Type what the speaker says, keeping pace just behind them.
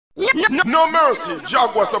No mercy,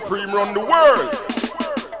 Jagwa supreme run the world.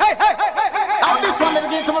 Hey, hey, hey, hey, hey, hey. This one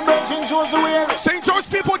that get to my bird change shows the way. St.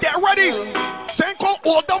 George people, get ready. St. Called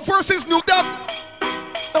Old Dumb versus New Dumb.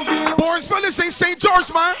 Bourne's Village in St.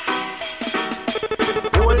 George, man.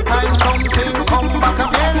 Whole time something come back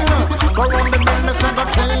again. Go on the bend, me say go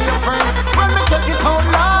tell your friend. When me take it out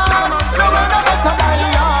loud, so when I get to my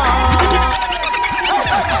yard.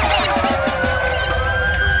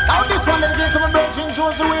 Now this one that get to my bird change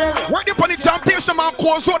shows the way. Right up on the Jamtation, man.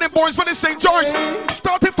 Course Road in Bourne's Village, St. George.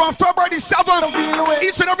 Starting from February 7th.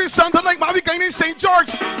 Each and every Sunday night, man, we going in St.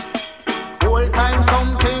 George. Whole time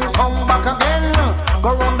something come back again.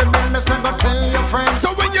 Go round the bend, me say go tell your friend.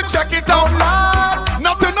 So when you check it out,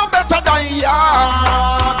 nothing no better than ya.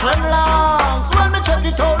 When me check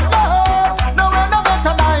it out, no way no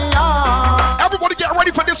better than ya. Everybody get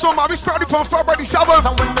ready for this one, man. We started from February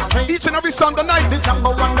 7th. Each and every Sunday night.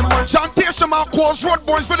 Jamtation, man. Course Road,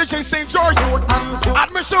 Bourne's Village in St. George.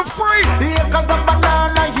 Admission free. Here cause of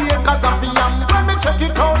banana, here cause of yam. When me check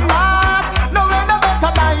it out, no way no better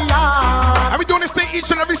than ya. And we doing this thing each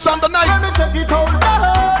and every Sunday night. When me check it out,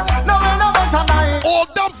 no way no better than ya.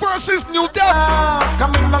 Old Dumb versus New Dumb.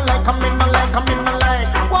 Come in my leg, come in my leg, come in my leg.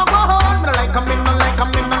 Walk on my leg, come in my leg,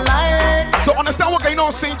 come in my leg. So understand what going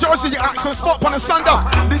on, St. George is your action spot on the Sunday.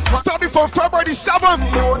 Starting from February 7th.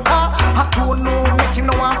 I don't know, make you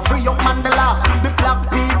know I'm free of Mandela. The black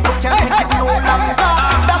people can't take it no longer.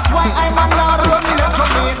 That's why I'm a lot of running at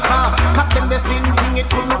Jamaica. Cut them the same thing, it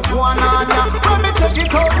couldn't go on. Let me check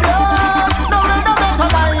it out, no, no better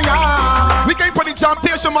than ya. We came for the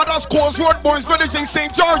Jamtation, man. That's Course Road, Bourne's Village in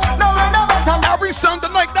St. George. No better than every Sunday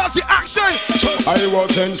night, that's the action. I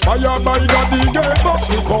was inspired by God, the game, but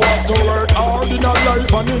the power to work hard in a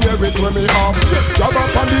life and in every way me have. Jagwa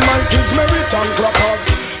on the mic is merit and crackers.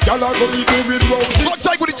 Y'all are going to be with roses. Got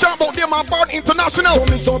Jagwa with the jam out there, man. Bourne International.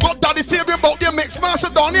 Got Daddy Fabian out there, mix master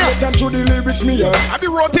down here. Them to the lyrics me, I be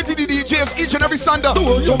rotating the DJs each and every Sunday.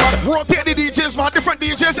 Rotate the DJs, man. Different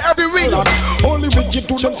DJs every week. Only wicked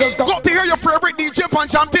to themselves. Got to hear your favorite DJ on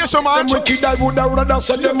Jamtation, man. Wicked, I would have rather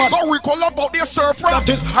said them. Got we call up out there, surf rap.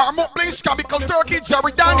 Harmon Blaze, Scabical Turkey,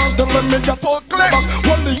 Jerry Dan. Full clip.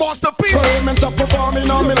 Monster Piece.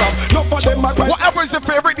 Whatever is your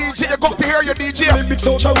favorite DJ, you got to hear your DJ.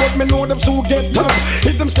 Road, me know them so get tough.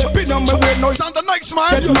 Hit them stepping on my way now. Sunday nights,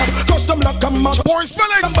 man. Touch them like a man. Bourne's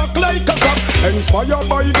Village. Back like a cop. Inspired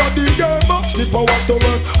by God, the game, but the powers to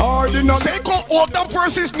work hard in a Say call Old Dumb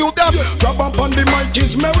versus New Dumb. Grab up on the mic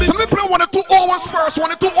is merit. So let me play 1 or 2 hours first. 1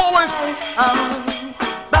 or 2 hours.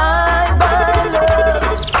 Bye bye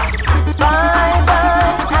love. Bye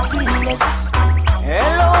bye happiness.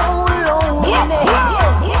 Hello loneliness.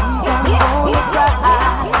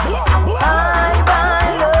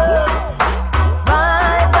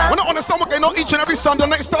 Each and every Sunday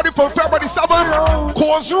night starting from February 7th.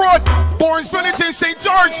 Course Road, Bourne's Village in St.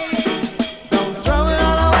 George. Don't throw it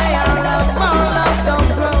all away, I love my love. Don't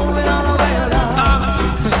throw it all away, I love.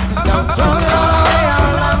 Don't throw it all away, I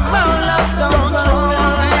love my love. Don't throw it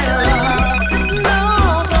all away, I love.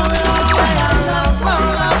 Don't throw it all away, I love my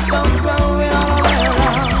love. Don't throw it all away, I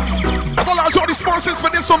love. I'm gonna launch all the sponsors for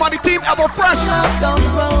this one, man. The team Ever Fresh. I'm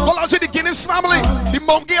gonna launch the Guinness family, the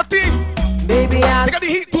Mount Gay team. Baby, I they got the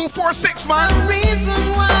Heat 246, man. the reason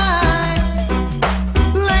why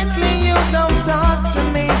lately you don't talk to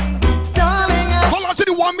me, darling. Hold on to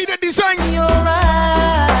the 1 meter designs. You're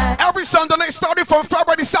right. Every Sunday night starting from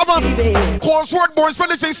February 7th. Course Road, Bourne's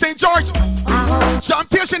Village in St. George.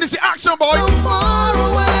 Jamtation is the action, boy. So far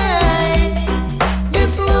away,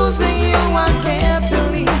 it's losing you. I can't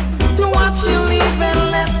believe to watch you leave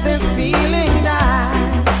and let this feeling die.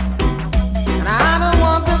 And I don't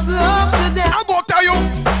want this love to die. I'm gonna tell you.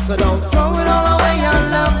 So don't throw it all away, I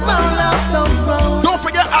love my love, don't throw. Don't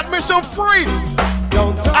forget admission free.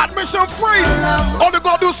 Don't throw Admission free. All you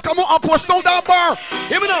gotta do is come on and push down that bar.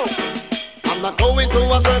 Hear me now. I'm not going to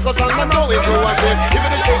a circus, I'm not going to a circus. Even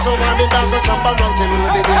the stage so man, they dance and jump around and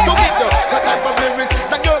really do. To get the check type of lyrics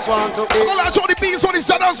that girls want to hear. I'm gonna show the beats on the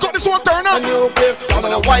Zadans got this one turn up. And you play, I'm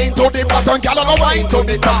gonna wine to the bottom, girl, I'm gonna wine to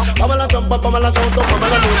the top. I'm gonna jump up, I'm gonna jump up, I'm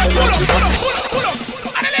gonna do some.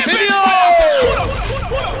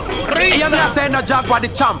 You know say no Jagwa the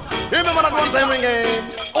champ. Remember that one time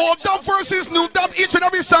again. Old Dumb versus New Dumb each and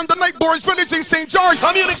every Sunday night, Bourne's Village in St. George.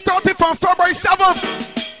 Starting from February 7th.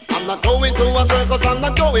 I'm not going to a circus, I'm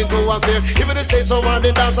not going to a fair. Even the stage so hard,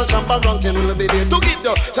 the dancer chamber ranking will be there to give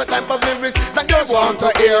you such type of lyrics that girls want to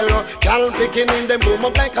hear. Girl picking in them boom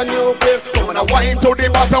up like a new pair. Woman a wine to the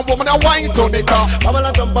bottom, woman a wine to the top.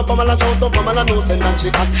 Pamela jump up, Pamela shout up, Pamela knows and she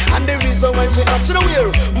hot. And the reason why she hot, she don't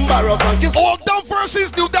wear barrow funk is all down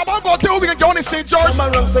versus new dub. I'll go till we can go in St. George.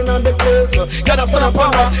 I'm a ranking on the place. Get up, stand up,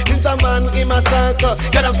 power. Interman in my chat.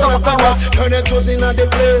 Get up, stand up, power. Turn it Josie in the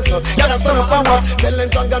place. Get up, stand up, power. Tell them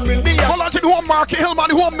drunk and bring the hold on to the whole Market Hill, man,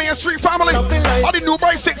 the whole Main Street family. All the New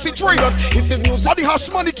Bright 63. All the Hush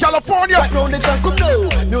Money, California.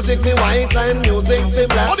 Music for white and music for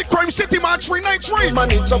black. All the Crime City, man, 393.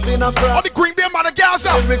 Man, it's up in a frat. All the Green Bay, man, the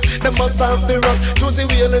Gaza. Them must have to rock. Josie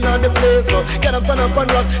wheeling on the place. Get up, stand up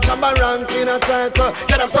and rock. Chamba rank in a chat.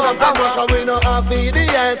 Get up, stand up and rock. And we know half the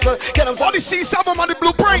idiot. Get up, all the C7, man, the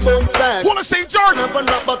Blueprint. All the St. George. Up and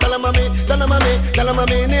rock, but tell them me, tell them me, tell them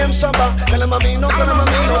me name Shamba. Tell them me, no, tell them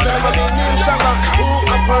me, no, tell them me name Shamba. Who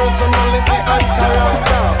a personality and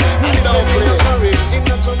character. I don't play in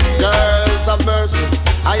the girls of mercy.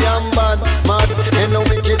 I am bad, mad, and no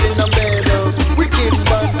wicked in the bed. Wicked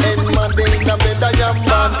bad and mad in the bed. I am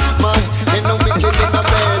bad, mad, and no wicked in the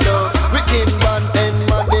bed. Wicked bad and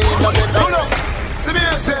mad in the bed. No, no. See me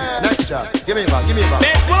say. Next shot. Give me back, give me back.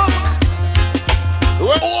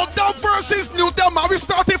 All down versus new dub, man. We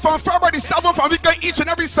starting from February 7th and we got each and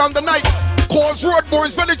every Sunday night. Cause Road, Bourne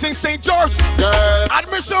Village in St. George. Girl.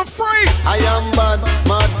 Admission free. I am bad,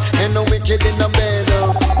 mad, and no wicked in the bed.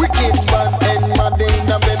 Wicked bad and mad in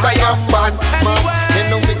the bed. I am bad, mad, and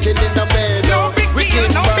no wicked in the bed.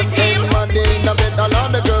 Wicked bad and mad in the bed. All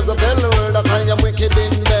of the girls go tell the world that I am wicked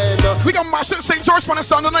in bed. We got mash at St. George for the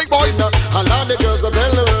Sunday night, boy. All of the girls go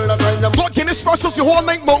tell the world that I am Blood Guinness specials the whole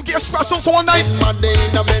night, Monkey specials all night. mad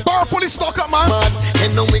in the bed. Bar fully stock up, man. Mad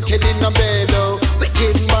and no wicked in the bed.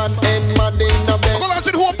 Wicked man and mad in the bed. Go on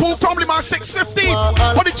to the whole pool family, man. 615.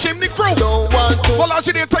 All the chimney crew. Don't want to Go on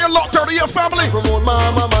to the entire lot 30 year family. promote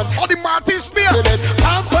mama man. All the Martin Spear.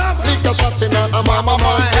 Pam pam, lick a shot in a mama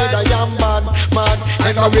man head. I am mad, mad,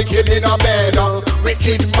 and a wicked in a bed.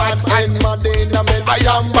 Wicked mad and mad in a bed. I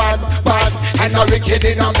am mad, mad, and a wicked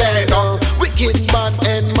in a bed. Wicked mad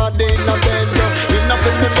and mad in a bed. In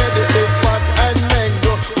nothing the bed it is fat and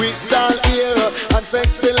mango. With tall ear and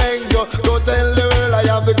sexy lingo. Go tell the world I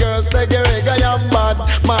have the girls take a rig. I am mad,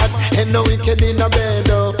 mad, and a wicked in a bed.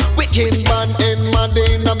 Wicked mad and mad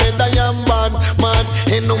in a bed. I am mad, mad,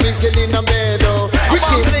 and a wicked in a bed.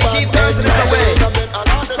 Wicked mad and mad in a bed.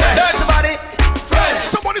 Dirty body, fresh.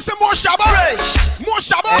 Somebody say more shabba. Fresh. More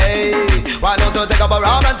shabba. Hey, why don't you take up a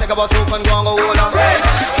round and take up a soup and go and go hold on? Fresh.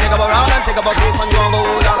 Take up a round and take up a soup and go and go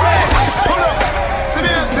hold on. Fresh. Pull up. See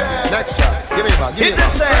me say. Next shot. Give me back. It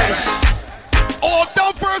is fresh. All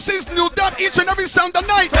down versus new dub each and every Sunday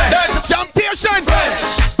night. Jamtation.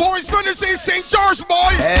 Fresh. Boys Village in St. George,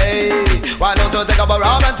 boy. Hey, why don't you take up a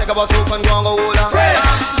round and take up a soup and go and go hold on? Fresh.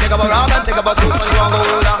 Take up a round and take up a soup and go and go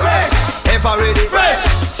hold on. Fresh. If I ready, fresh.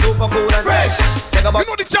 Super cool and fresh. Take up a You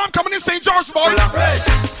know the jam coming in St. George, boy. fresh.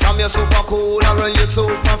 From your super cool and run you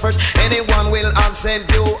super fresh. Anyone will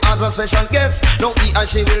accept you as a special guest. No he and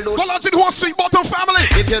she will do. Go on to the whole Sweet Bottom family.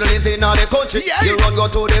 If you live in the country, Yeah. you run go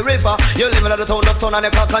to the river. You live in the town, the stone and the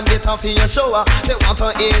clock and get off in your shower. They want to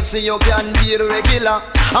eat so you can be the regular.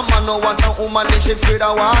 A man no want a woman, they should feel the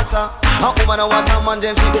water. A woman no want a man,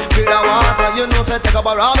 they feel the water. You know, say take up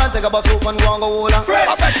a round and take up a soup and go and go hold on.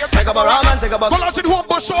 Take up a round and take up a Go on to the whole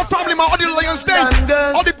Bushsaw family, man. All the Lions Den.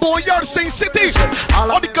 All the Boneyard St. City. All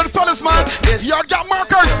the good fellas, man. Yard got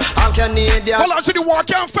markers. I'm Canadian. Go on to the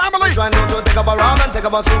Warcam family. Try not to take up a round and take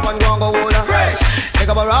up a soup and go and go hold on. Fresh. Take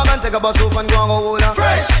up a round and take up a soup and go and go hold on.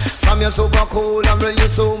 Fresh. From your super cool and real you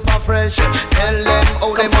super fresh. Tell them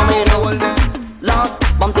how they want to hold them. Lord,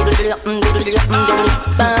 bum diddle diddle diddle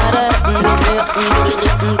diddle diddle.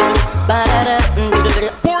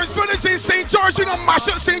 Boys Village in St. George. We gonna mash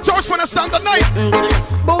up St. George for the Sunday night.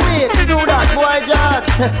 But wait, do that, boy, George.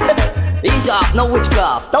 Ease off, no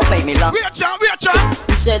witchcraft. Don't make me laugh. We a jam, we a jam.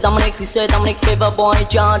 We said Dominic, favor boy,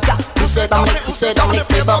 George. Who said Dominic,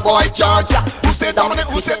 favor boy, George? Who said Dominic,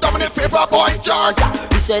 favor boy, George?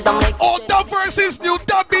 We said Dominic. All the verses, new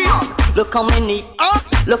dubby. Look how me neat,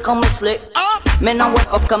 look how me slick. Me no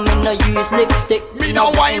wake up, come me no use lipstick. Me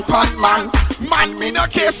no wine pan man, man me no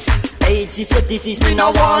kiss. AIDS is a disease, me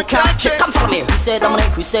no want catch it. Come follow me. We said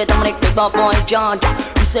Dominic, favor boy, George.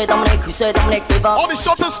 We said Dominic, favor. All the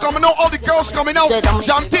shutters coming out, all the girls coming out.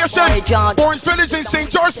 Jamtation, Bourne Village in St.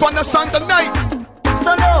 George for the Sunday night.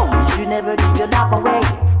 So no, you never give your love away.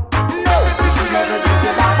 No, you never give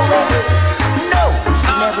your love away. No,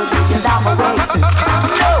 you never give your love away.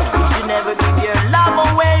 No, you never give your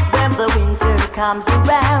love away when the winter comes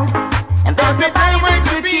around. be there waiting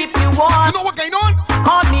to keep you warm. You know what going on?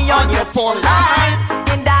 Call me On your phone line.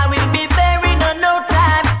 and I will be there in no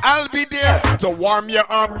time. I'll be there to warm you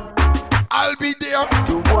up. I'll be there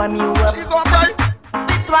to warm you up. She's alright.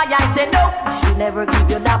 That's why I said no. You should never give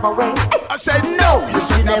your love away. I said no. You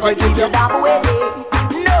should never give your love away.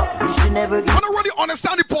 No, you should never give. You don't really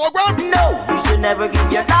understand the program? No, you should never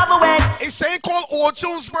give your love away. It's saying called old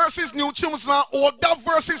tunes versus new tunes now. Old dub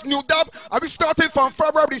versus new dub. I'll be starting from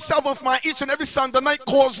February the 7th, man. Each and every Sunday night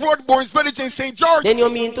calls Road Bourne's Village in St. George. Then you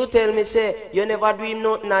mean to tell me, say, you never dream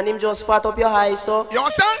nothing and him just fat up your high, so? You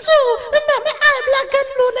understand? So, remember, I'm black and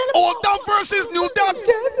blue. Old dub versus new dub.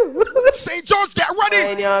 St. George, get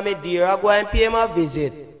ready. Me dear, I go and pay my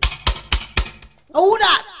visit. Who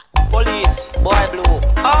that? Police, boy blue.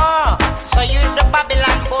 Oh, so use the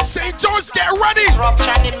Babylon book. St. George, get ready.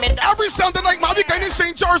 Every Sunday night, man, we going in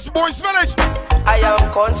St. George Boys Village. I am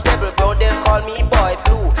constable, bro, they call me boy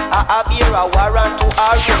blue. I have here a warrant to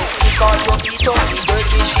arrest because you beat up the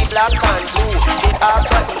dirty, she black and blue. They ask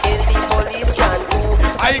what the hell the police can do.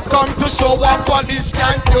 I come to show what police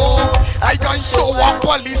can do. I can show what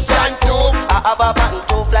police can do. I have a button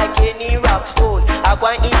tough like any rock stone. I go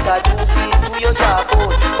and introduce it to your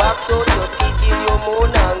jawbone. Box out your teeth till you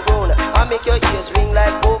moan and groan. I make your ears ring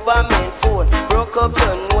like government phone. Broke up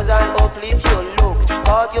your nose and uplift your looks.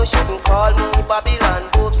 Cause you shouldn't call me Babylon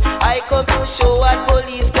boobs. I come to show what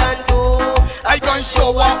police can do. I can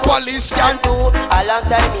show what police can do. A long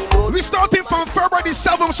time me know. We starting from February the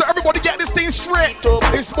 7th, so everybody get this thing straight.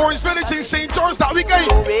 It's Bourne's Village in St. George that we get.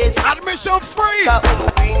 Admission free.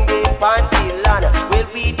 Bring the Babylon. Well,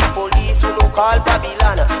 we the police who don't call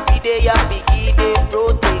Babylon. We they a biggie, they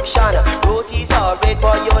protection. Roses are red,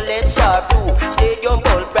 but your legs are blue. Stadium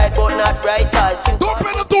ball bright, but not bright as you. Don't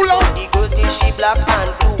play them too long. The girl think she black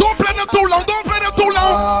and blue. Don't play them too long. Don't play them too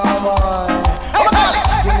long.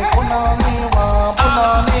 Give me punani,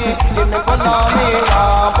 punani. Give me punani,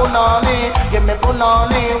 punani. Give me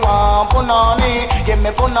punani, punani. Give me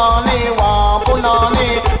punani, punani.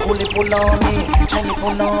 Puli punani, Chinese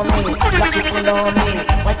punani, blacky punani,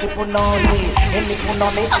 whitey punani, any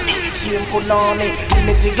punani, same punani. Give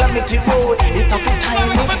me the glamity boy, it's a fit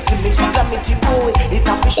tiny. Give me the glamity boy, it's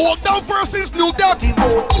a fish. Old down versus new down.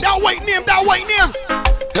 That white name, that white name.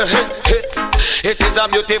 It is a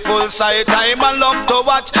beautiful sight, I'm a love to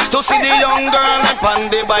watch. To see the young girl on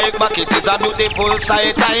the bike back. It is a beautiful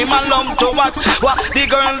sight, I'm a love to watch. Walk the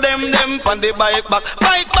girl them on the bike back.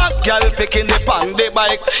 Bike back, girl picking the on the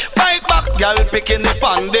bike. Bike back, girl picking the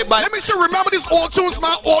on the bike. Let me see, remember this old tunes,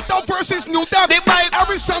 man. Old down versus new down. The bike.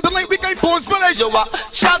 Every Sunday night we get Bourne's Village. You walk,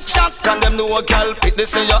 shot, can them know a girl pick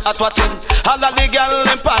this and you at watching. All of the girl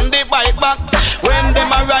them on the bike back. When them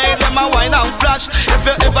a ride, them a wine and flash. If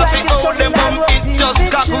you ever see how them bum, it just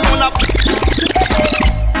got moon up.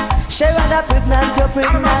 She rather pregnant, you're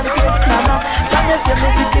pregnant, yes, mama. From the see me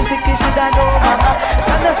sick, shoulda know, mama.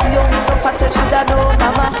 From the see you me so fat, you shoulda know,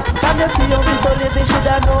 mama. From the see you me so little,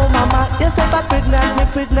 shoulda know, mama. You say I'm pregnant,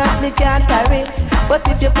 me can't carry. But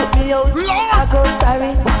if you put me out, I go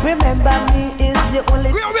sorry. Remember me is your only.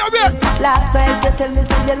 Last night you tell me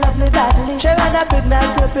say you love me badly. She rather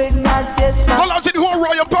pregnant, you're pregnant, yes, mama. All out to the whole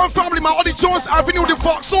Royal Palm family, man. All the Jones Avenue, the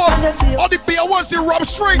Fox Hall, all the Bear Ones, the Rob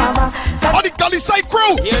Street, all the Gully Side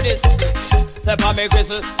crew. Hear this. Step on me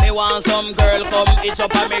gristle, me want some girl come itch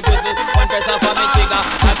up on me grizzle. One press up on me trigger,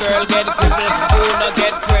 a girl get crippled. You no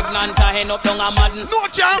get pregnant, I end up down a madden. No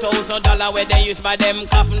jam. $1,000 where they use by them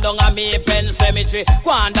coffin down a me pen cemetery.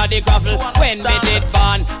 Go under the gravel, when me did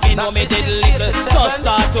born, me know me did little. Just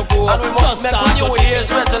start to grow, and we must make a New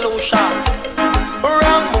Year's resolution.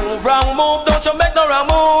 Wrong move, don't you make no wrong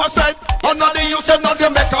move. I said, oh no, you said not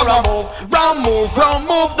to make a wrong move. Wrong move.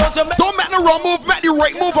 Don't make no wrong move, make the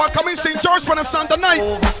right move. I'm coming St. George for the Sunday night.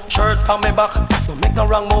 Shirt on me back, don't make no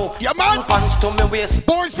wrong move. Yeah, man. Pants to me waist.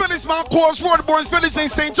 Bourne's Village, man. Calls Road, Bourne's Village in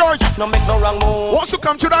St. George. No make no wrong move. Once you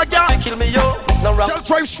come to that gap, kill me, yo. No wrong. Just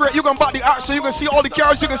drive straight. You can buy the action. You can see all the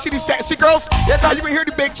cars. You can see the sexy girls. Yes, and you can hear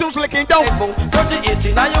the big tunes licking down.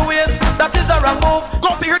 30-18 on your waist, that is a wrong move.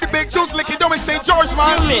 Got to hear the big tunes licking down in St. George,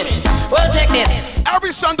 man. Well, take this.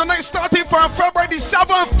 Every Sunday night starting from February the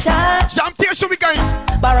 7th. Jamtation we going.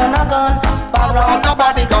 Borrow no gun. Borrow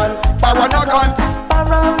nobody gun. Borrow no gun.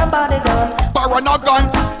 Borrow nobody gun. Borrow no gun.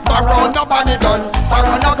 Borrow nobody gun.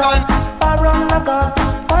 Borrow no gun. Borrow no gun.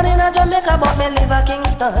 Born in a Jamaica, but me live a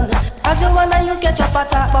Kingston. As you wanna, you get your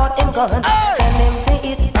patta about him gun. Tell him fi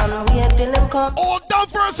it and wait till him come. Old dub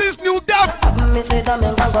versus new dub. Me say that me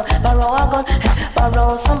go borrow a gun,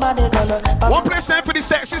 borrow somebody gun. One place time for the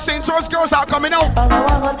sexy St. George girls are coming out. Borrow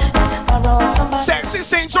a gun, borrow somebody. Sexy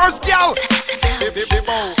St. George girl. X-rated.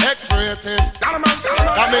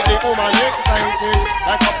 That make the woman excited.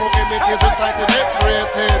 Like a Pokemon is recited.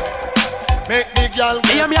 X-rated. Make the girl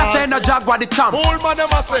get Hear me a say no Jagwa the champ. Fool man them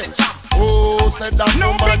a say. Oh, said that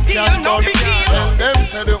no woman can done. Tell them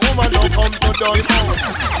say the woman don't come to done.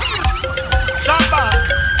 Shamba,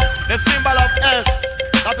 the symbol of S.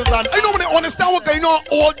 That is an. I know when they understand what going on.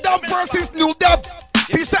 Old dub versus new dub.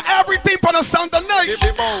 Piece of everything on a Sunday night.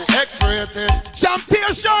 X-rated.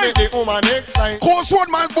 Jamtation. Make the woman excited. Coast Road,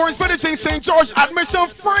 my boys, village in St. George. Admission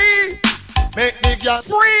free. Make the girl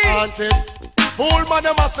free. Haunted. Fool man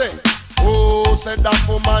them a say. Oh, said that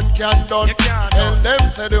woman can done. Tell them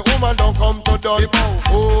say the woman don't come to done.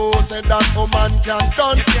 Oh, said that woman can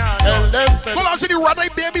done. Tell them say. Well, I see the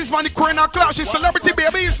Radai babies, man, the Korean class, the celebrity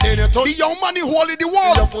babies. The young money holding the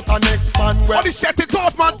wall. Your foot on next man. All the set it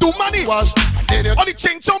off, man, do money. All the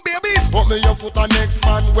ching chong babies. Put me your foot on next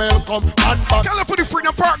man. Welcome and back. Call for the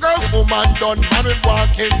Freedom Park girls. Woman done, man with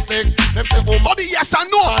walking stick. Them say woman. All the yes and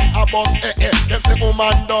no. Man a boss, Them say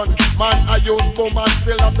woman done. Man I use woman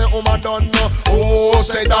still I say woman done. No. Oh,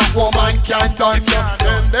 say that woman can't done.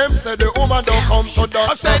 Then them say the woman don't come to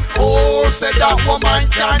done. I said, oh, say that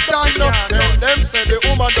woman can't done. Then them say the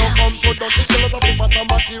woman don't come to done. It's a lot of butter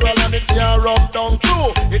material and it can't rub down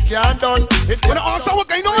too. It can't done. It can't answer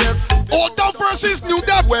what going on? Yes. Old dub versus new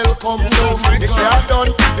dub. Welcome to. It can't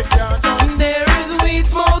done. It can't done. There is weed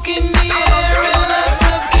smoke in the air and lots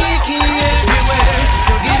of kicking everywhere.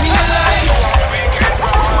 So give me a light.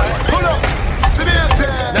 Hold up. See me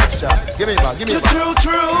say. Next shot. Give me back. Give me back.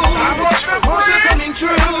 True. Motion coming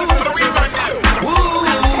true.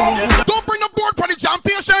 Don't bring the board for the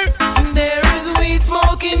Jamtation. There is weed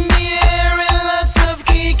smoke in the air and lots of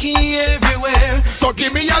kicking everywhere. So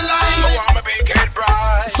give me a light.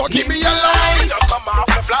 So give me a light.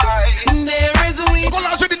 There is weed. I'm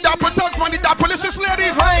gonna show the dapper thugs, man, the dapper licious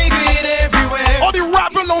ladies. Migrate everywhere. All the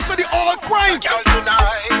rap alone, so the all crime.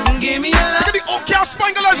 Give me a light. Look at the OKR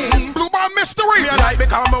Spanglers. Blue Bar Mystery. Like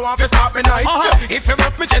because I want to stop me night. If you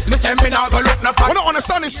rough me chest, me send me now go look no fight. What I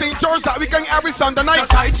understand is St. George that we going every Sunday night.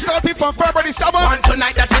 Starting from February 7th. One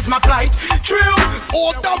tonight, that is my plight. True.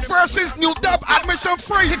 Old dub versus new dub, admission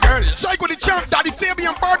free. Jagwa the champ, Daddy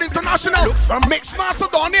Fabian Bourne International. Looks from Mix Master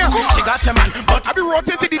down here. She got a man, but I be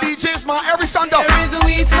rotating the DJs, man, every Sunday. There is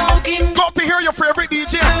weed smoking. Got to hear your favorite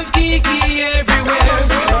DJ. Kiki everywhere.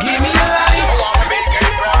 Give me a light.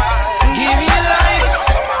 Give me a light.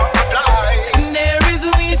 There is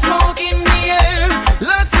weed smoke in the air.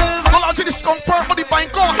 Lots of. Hold on to the skunk park for the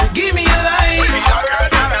bank on. Give me a light. Give me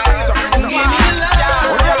a light.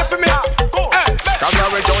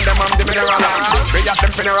 Bring up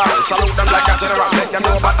them funeral, salute them like a general. Let them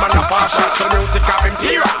know Batman a partial to music of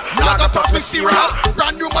imperial. Not a touch me cereal,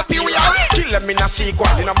 brand new material. Kill them in a sequel,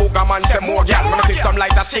 in a booga man say more gal. Wanna see some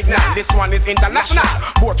like a signal, this one is international.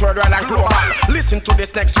 Both worldwide and global. Listen to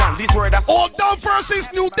this next one, these words are old dub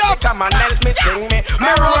versus new dub. Come on, help me sing me.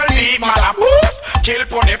 Me roll deep, mother poof. Kill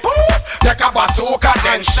pony poof. Take a bazooka,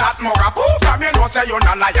 then shot more poof. From you know say you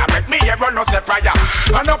not liar, make me hear no say prayer.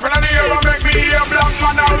 And up in the air, make me hear black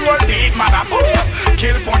man a roll deep, mother poof.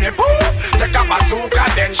 Kill pony poof. Take a bazooka,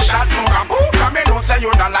 then shot more poof. From you know say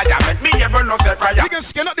you not liar, make me hear no say prayer. We can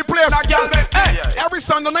skin up the place. Every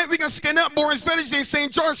Sunday night we can skin up Bourne's Village in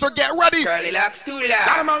St. George, so get ready. Curly locks too loud.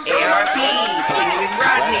 ARP, singing with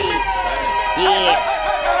Rodney.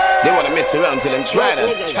 Yeah. they want to mess around till them try that.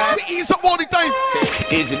 We ease up all the time.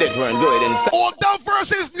 Easy that one, go ahead and old dub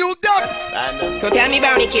versus new dub. So tell me,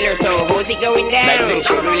 Bounty Killer, so who's it going down?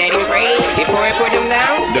 Should we let him break before I put him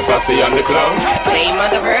down? The posse and the clown. Play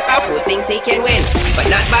motherfucker who thinks he can win, but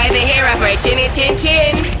not by the hair of my chinny chin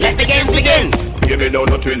chin. Let the games begin. Give me now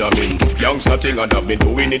not twin, I mean young's nothing and I've been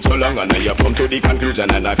doing it so long. And I have come to the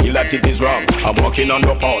conclusion and I feel that it is wrong. I'm walking on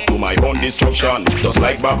the path to my own destruction. Just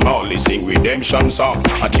like Bob Marley sing redemption song.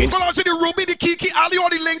 I change. Go on to the Ruby, the Kiki, Ali, all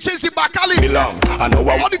the Link, Chase, the back alley. Belong. I know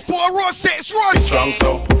I all the 4 rows, 6 rows. Strong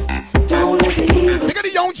so. Look at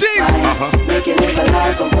the young G's. Make it live a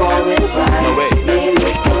life of war and pride. No way.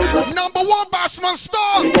 #1 Bassman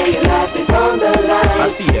star. Your life is on the line. I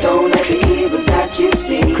see that. Don't let the evils that you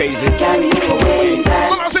see Crazy. carry you away in time.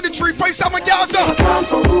 Go on to the 357 Gaza.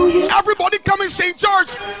 Everybody come in St.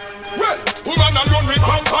 George. Woman alone with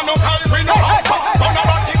pump on no high, we no pump on a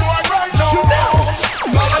body boy right now.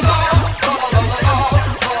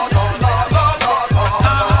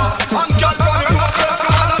 And girl running a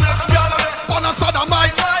circle and a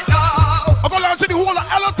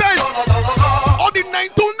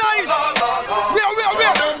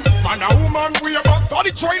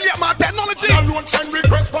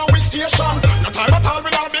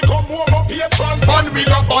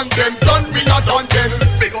done them, done we a done them.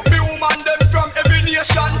 Big up the woman them from every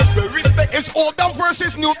nation. We respect. It's old dub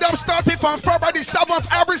versus new dub, starting from February 7th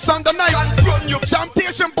every Sunday night. Run you.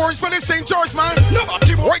 Jamtation, Bourne, St. George, man. No,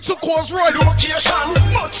 Right to Cause Road. location.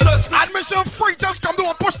 Much less. Admission free, just come to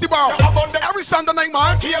and push the bar. Every Sunday night,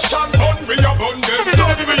 man. Station. Done we a done them.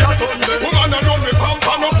 Done we a done them. Woman a run me pump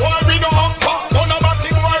and up. Why we no humper? None of that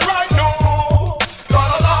thing boy right now. La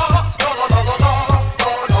la la.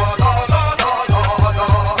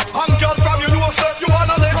 And girls from you know self you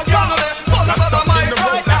wanna next girl. That's the mind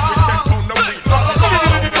right now. No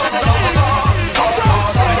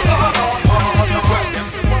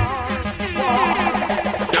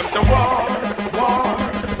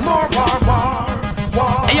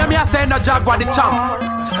Jagwa the champ.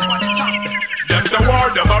 Them's a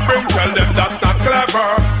war, them a bring, tell them that's not clever.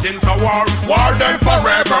 Since a war them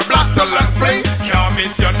forever. Black till and fling, can't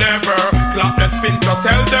miss you never. Clap the spin, so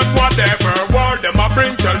tell them whatever. War them a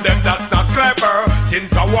bring, tell them that's not clever.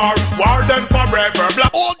 Since a war them forever.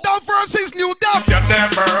 Black old dub versus new dub. You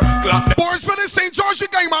never. Clap the Bourne, St. George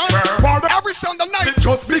game, man. Every Sunday night.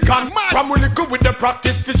 just begun. From when you go with the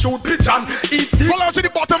practice, to shoot pigeon. Eat it. Pull out to the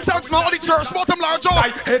bottom tax, man. All the church, bottom large off.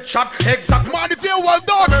 Like headshot, exact. Man, if you're well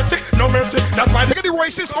dogs. No mercy, that's why Look at the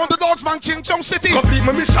racist underdogs, man. Ching Chong City. complete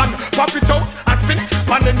my mission. Pop it out and spin it.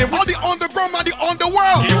 And then All the underground, man. The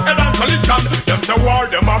underworld. you head and collision. Them to war,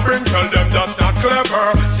 them a bring, tell them that's not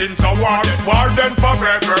clever. Since a war them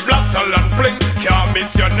forever. Black tell and fling, can't miss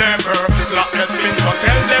you never. Lock the spin, so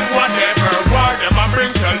tell them whatever. War them a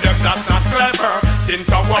bring, tell them that's not clever. Since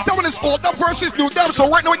a war That one is old dub versus new dub. So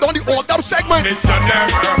right now we're on the old dub segment. miss you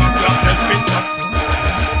never. Lock the spin, so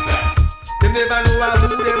Them never know how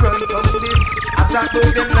who they run from this. I chat out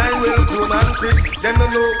them nine will come and Chris. Them don't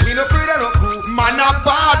know we no afraid of no crew. Man a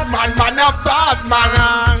bad man, man a bad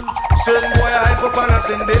man. Some boy hype up and I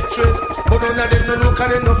send death threat. But none of them no look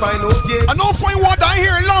and them no find out yet. I know find what I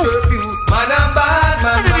hear long. Curfew. Man a bad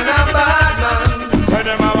man, man a bad man. tell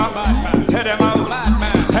them how a bad man, tell them how a bad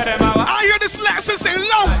man, tell them how a I hear this lesson say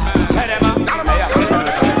long. tell them how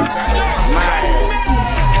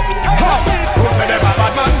who say them a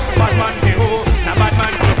bad man? Bad man to who? Na bad man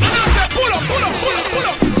to who? Pull up.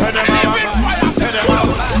 Tell them how a bad man, tell them how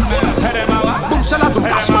a bad man, tell them how a Boom shall have some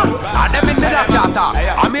cash man. And them in the data.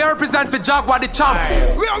 I'm here represent for Jagwa the champ.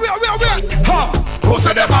 We are. who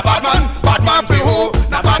say them a bad man? Bad man for who?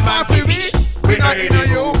 Na bad man for we? We not in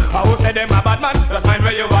you. Who say them a bad man? Just mind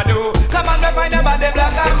where you a do. Come on, me find them bad, them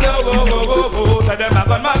black and blue. Who say them a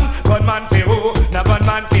gun man for who? Na gun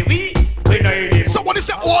man for we? We not in you. Somebody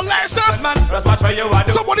say all Lexus. Man, just watch where you a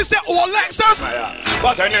do. Somebody say all Lexus.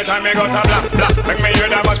 But anytime me go so black, make me hear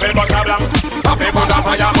them a say bust a blank. I feel put a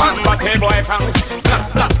fire man, but hey boy from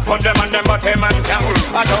black, put them on them but hey man scam.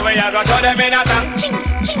 I told me I got to them in a tank.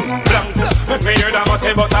 Blank, make me hear them a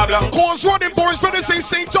say bust a blank. Cause Road in Bourne,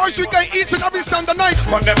 St. George we get each and every Sunday night.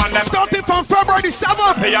 Put them on them. Starting from February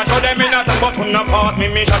 7th. Hey, I told them in a tank, but who no pass me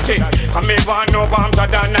shot it. And me want no bombs are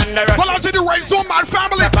done and the rest. Pull out to the right zone, man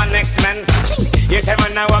family. Step on next man. You say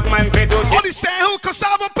man I walk man fit to All the Sand Hill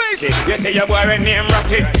cassava base. you say your boy when name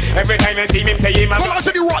Ratty. Every time you see him say him a Pull out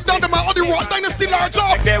to the rock down the man. All the rock dynasty large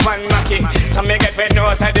off. they one wacky. Some me get fed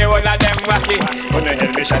nose and they all of them wacky. When the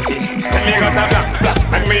hell me shotty. And me go so black.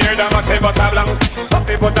 And me hear them a say bust a blank.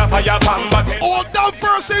 Puffy put a fire bomb but Old dub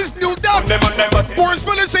versus new dub. them on them but Bourne's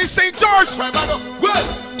Village in St. George. well,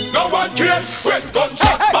 no one cares when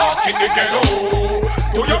gunshot mark in the ghetto.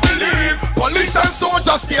 Do you believe? Police and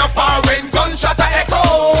soldiers stay far when gunshot a echo.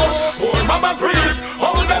 Poor mama grieve.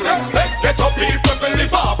 All them expect ghetto people to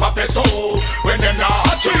live off a peso. When them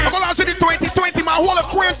not achieve. I'm gonna answer the 2020, my whole of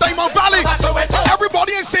Queen Diamond Valley.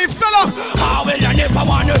 Everybody in St. Philip. Ah, well, I never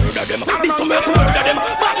wanna heard of them. This will make murder them.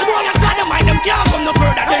 But the boy inside the mind, them can't come no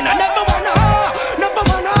further. Then I never wanna.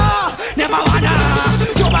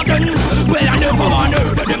 Go again. Well, I never wanna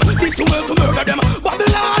heard of them. This will make murder them.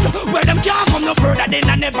 Babylon, where them can't come no further. Then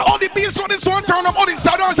I never. All the beats on this one turn up, all the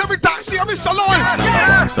Zadars, every taxi, every salon.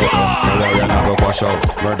 So, no worry, now go push out.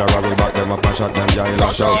 Murderer will back them up and shot them jail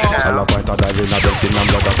lash out. All a point of diving at them skin and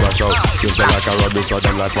blood a flash out. Seems like a rubbish, so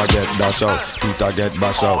them like forget dash out. Tita get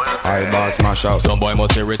bash out, eyeball smash out. Some boy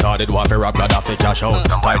must be retarded, want to rock that fi cash out.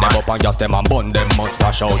 Tie them up and gas them and bun them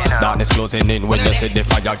mustache out. Darkness closing in when you see the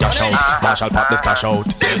fire cash out. Marshall pop the stash out.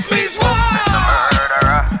 This means war.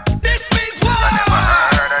 This means war.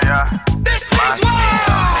 This means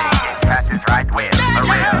war. That's his right will, for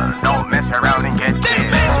real. Don't mess around and get killed.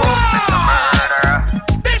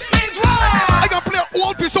 This means war. I can play an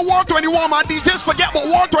old piece of War 21, man. DJs forget about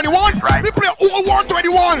War 21. We play old War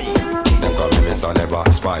 21. Them call me Mr. Never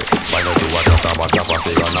Spy. Find out you what you're about to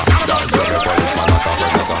say or not. Dance with the policeman, not a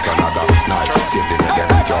renaissance another night. Save the nigga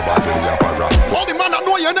with your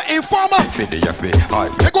the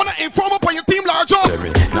FBI. They're gonna inform up on your team, large up.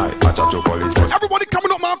 Night, I chat to police bus. Everybody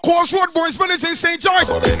coming up, man. Cross Road, Bourne Village in St.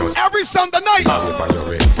 George. Every Sunday night.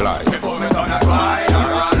 Before me turn a fly,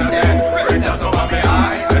 around again. Bring that over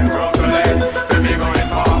behind and from the lane. Feel me going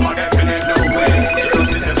forward, definitely no way. You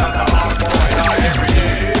see the shot of our boy every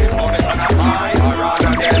day. Before me turn a fly, around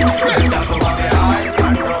again. Bring that over behind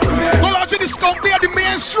and from the lane. Go out to the scum there, the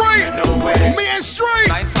main street. Main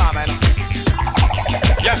street.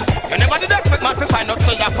 Yeah, you never did expect man to find out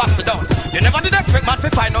so you're fast down. You never did expect man to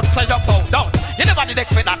find out so you're found down. You never did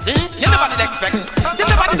expect that, eh? You never did expect. You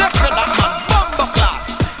never did expect that, man. Bumbo class.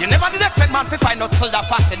 You never did expect man to find out so you're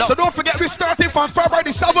fast down. So don't forget, we starting from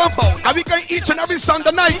February 7th, and we going each and every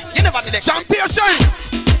Sunday night. You never did expect. Jamtation.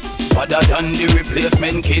 Other than the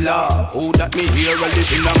replacement killer, who that me hear a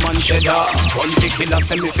living a man cheddar. Bunty killer,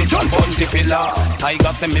 send me fi done bunty filler.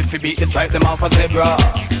 Tiger send me fi beat the stripe them off a zebra.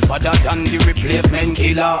 Other than the replacement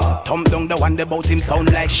killer, thumb down the one about him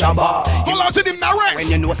sound like Shabba. Go out to the Marex,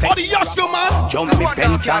 when you know or the Yashville, man. Jump me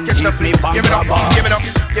fence and flip and grabber. Give me up,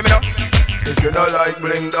 give me up. If you don't like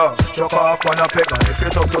bling dog, chuck off on a peg. And if you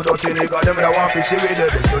talk to dirty nigga, them that want fishy with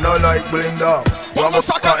it. If you don't like bling dog, what a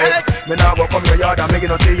sucker egg. Me now go come your yard and making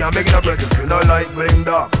no tea and making no bread. If you don't like bling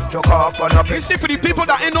dog, chuck off on a peg. You see, for the people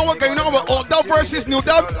that ain't know what's going on with old dub versus new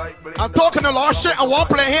dub, I'm talking a lot of shit. I want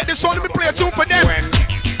to play hit this song. Let me play a tune for them.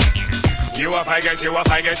 You a fight guess, you a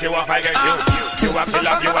fight guess, you a fight guess, you a kill up, you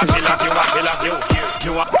a kill up, you a kill up,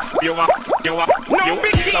 you a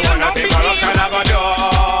so when I think corruption I go do,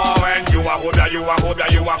 and you a hold you a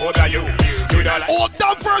hold you old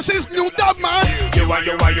dub versus new dub, man. You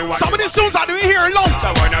some of these tunes that we hear alone. So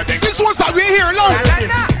when I think these ones that we hear alone.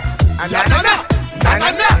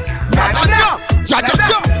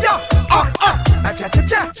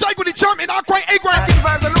 Shake with the germ in our great A-Grand.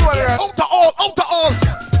 Out to all.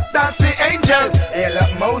 That's the angel. Hey,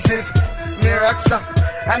 look, Moses, Miraxa,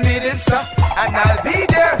 I need it, sir, and I'll be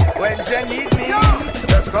there when you need me.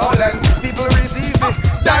 Just call and people receive me.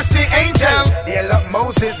 That's the angel. Hey, look,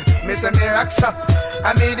 Moses, Mr. Miraxa,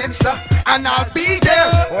 I need him, sir, and I'll be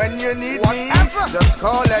there when you need me. Just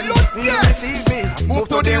call and you receive me. Move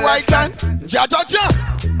to the right hand, ja.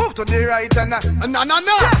 Move to the right hand, na.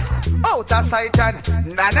 Out of sight and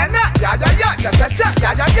na, ja, na.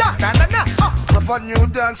 Up on you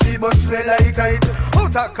dance, see but smell like it.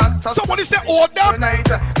 Out of cactus. Somebody say old dub.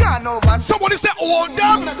 Somebody say old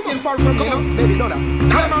dub. Come on, baby, don't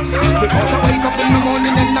because I wake up in the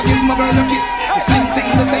morning and I give my girl a kiss. The same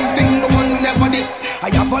thing, the one we never this. I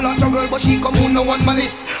have a lot of girl, but she come on no one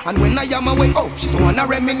malice. And when I am away, oh, she's the one I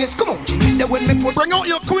reminisce. Come on, she did the when me put. Bring out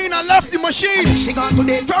your queen and left the machine. She gone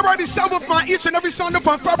today. February 7th, man, each and every Sunday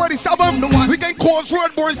from February 7th. We can call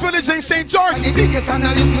Road, Bourne Village in St. George. And the biggest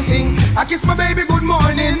analyst me sing. I kiss my baby good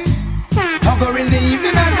morning. I'll go in the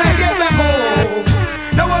evening as I get back home.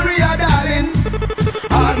 Don't worry, darling.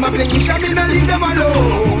 All my blinky shot me, I leave them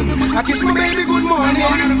alone. I kiss my baby good morning.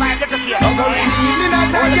 I'll go in the evening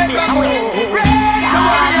as I get back home. Don't worry,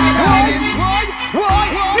 darling.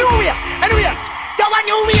 New year, anyway. You want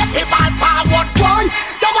new year, keep on forward, boy.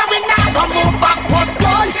 You want we now go move backward,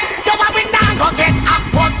 boy. You want we now go get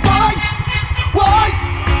upward, boy. Why?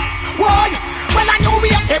 When I knew we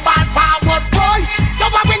have to ball forward, boy. You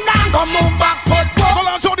want we now go move backward, boy. Go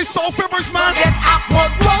large all the soul fibers, man. Get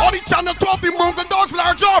upward, boy. All the channel 12, the Morgan dogs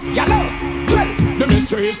large up. The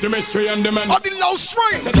mystery is the mystery and the man. On the low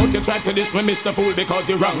street. So don't you try to diss me, Mr. Fool, because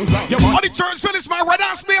you're wrong. You want all the church finish, my red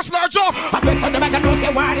ass space large up. I place on the back and don't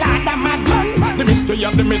say why like the man. The mystery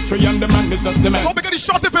and the man is just the man. Don't be getting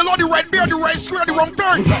shot if you all the red beard, the red square, the wrong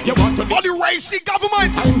turn. You want to all the racy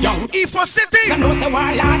government. I'm young. E4 City. I don't say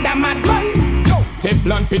why like the man.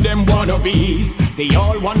 Teflon for them wannabes. They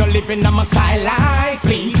all wanna live in my style like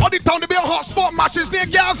fleas. All the town to be a hot spot matches near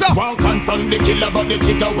Gaza. Won't confront the killer, but the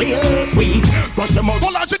chica will squeeze. Crush them out.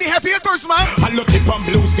 Go large the heavy hitters, man. I look it on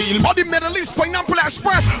blue steel. All the Middle East Pineapple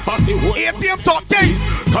Express. Passy wood. ATM top 10.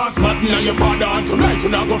 Cause Martin and your father and tonight you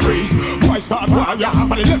not go freeze. Boy start warrior,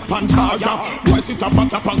 but the left hand tarja. Boy sit up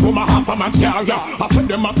and go my half a man's carrier. I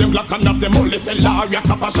send them up them black and have them only say laria.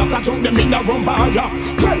 Kappa shot and jump them in the room barrier.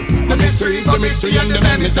 Well, the mystery is the mystery and the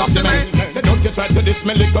man is just the man. So don't you try to diss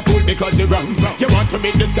me like a fool because you're wrong. You want to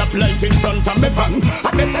make this gap light in front of me van.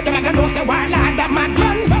 And they said I don't say why like the man.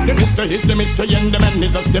 The mystery is the mystery and the man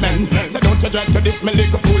is just the man. So don't you try to diss me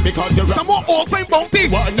like a fool because you're wrong. Some more all-time bounty.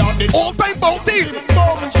 Why not the all-time bounty?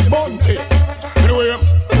 Bounty. Anyway,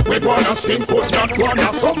 we wanna skin put that one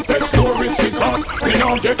as some fest stories is on. We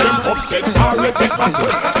now get them upset already.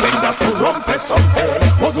 Send that to rum fest some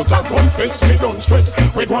fest. Was it a confess? We don't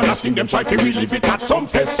stress. We wanna skin them try to relive it at some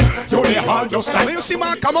fest. You they all just like. When you see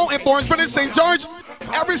man come out in Bourne Village, St. George,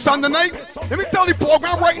 every Sunday night. Let me tell the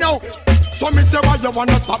program right now. So me say why you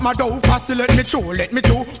wanna stop my dough? Fast, let me through.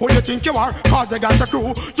 Who you think you are? Cause I got a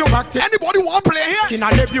crew. You acting. Anybody want to play here? In a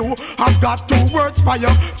debut, I've got 2 words for you.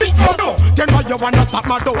 Fit your dough. Then why you wanna stop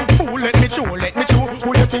my dough? Fool, let me through.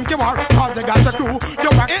 Who you think you are? Cause I got a crew. You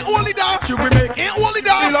acting. Ain't only that. You remake. Ain't only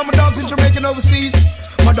that. We love my dogs in Jamaica and overseas.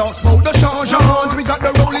 My dogs bout the changeons. We got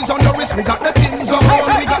the rollies on the wrist. We got the things on.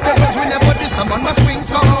 We got the birds. We never diss. I'm on my swing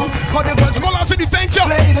song. How the birds go out to the venture.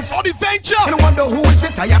 Play this for the venture. And wonder who is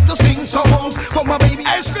it? I have to sing songs. Come my baby.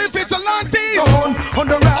 Exclusive vigilantes. On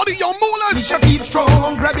the rap. All the young mullahs. We shall keep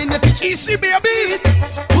strong. Grabbing the pitch. Easy babies.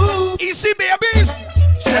 Easy babies.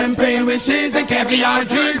 Champagne wishes and caviar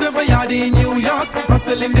dreams of a yard in New York,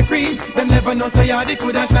 hustling the cream. Them never know say yard it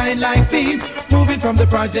coulda shine like fiends. Moving from the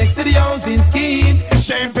projects to the housing schemes.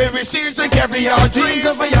 Champagne wishes and caviar dreams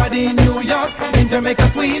of a yard in New York, in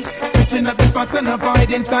Jamaica Queens. Switching up the spots and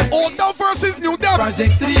avoiding sun. Old Down versus New Down.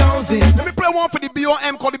 Projects to the housing. Let me play one for the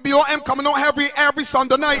BOM called the BOM coming out every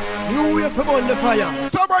Sunday night. New Year from on the fire.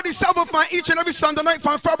 February the 7th, man, each and every Sunday night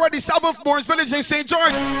from February the 7th, Bourne Village in St.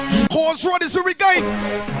 George. Coles Road is where we going.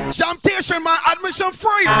 Jamtation, man, admission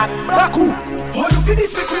free. Baku, how you feel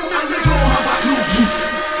this with you and you don't have a clue?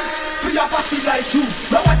 For your pussy like you.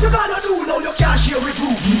 Now what you gonna do now you can't share with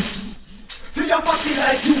you? For your pussy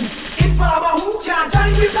like you. Informer who can't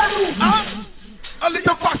join with the roof. A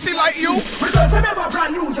little fussy like you. Because I'm ever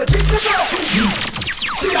brand new, you just never you.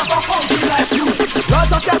 For your funky like you.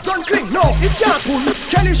 Lots of cats don't cling, no, it can't pull.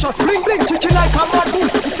 Kelly just bling bling, kicking like a mad bull.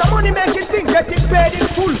 It's a money making thing, get it paid in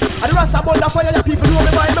full. And the rest about the fire, your people know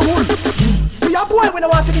me by the wool. We are boy when I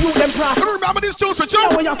want to see you them prosper. You remember this tunes with you?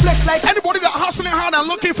 Yeah, when you flex like anybody that hustling hard and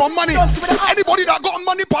looking for money. Anybody that got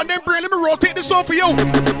money on them brain, let me rotate this song for you.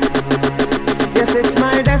 Yes, it's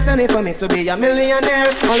my destiny for me to be a millionaire.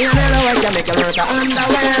 Only a millionaire can make a work of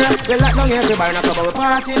underwear. We lock down here to bar and a couple of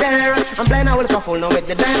party there. I'm playing a will full now with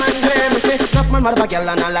the diamond glare. Me say, enough man mother girl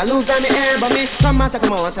and all I lose them in air. But me come out take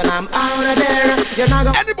 'em out and I'm out of there. You're not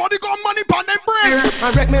gonna anybody got money on them brain. I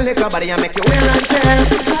wreck me liquor body and make you wear and tear.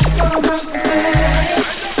 So long to stay.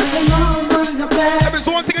 There's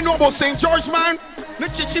one thing you know about St. George, man. No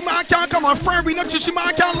chichi man can't come on friend. We no chichi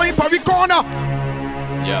man can't lay on the corner.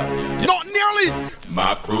 Yeah. Not nearly.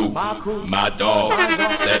 My crew, my dogs,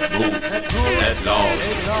 set rules, set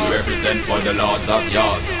laws. We represent for the lords of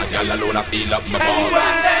yards. A gal alone I feel up my balls.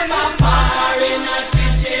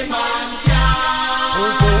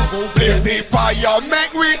 Blaze the fire,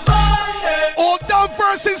 make we Old Down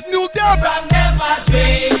versus New Down.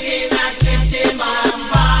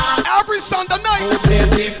 Every Sunday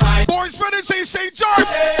night, Boys Village in St. George.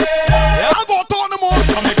 I go to the most.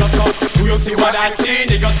 Do you see what I see?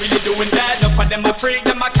 Niggas really doing that. Enough of them a freak,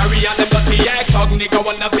 them a carry on them dirty act. Dog nigga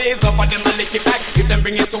wanna base, enough of them a lick it back. If them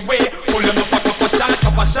bring it away, pull them up a cup of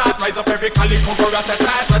shot. Rise up every calico, go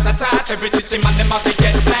rat-a-tat. Every chichi man, them a fi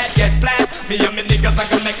get flat. Me and me niggas a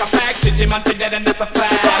gonna make a pack. Chichi man fi dead and that's a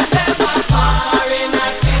fact. Them a far in a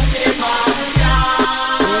chichi man,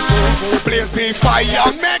 yeah. Blaze the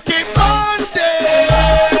fire, make it burn day.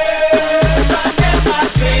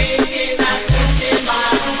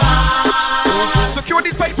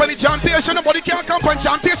 Security type on the Jamtation, nobody can come from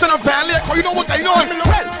Jamtation and Valley. Cause you know what I know.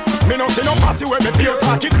 Me no see no passy when me feel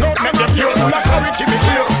talk it loud, make them feel full of courage in me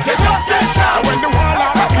ear. You just that shout. So when the wall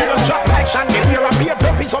out appear, drop like chandelier, I be a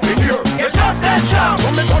puppies up in here. You just that shout.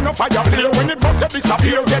 So me gonna fire clear when it must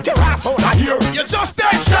disappear. Get your ass out of here. You just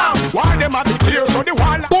that shout. Why them a be clear? So the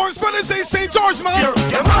wall Bourne Village in St. George, man.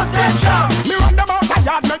 You must that shout. Me run them out of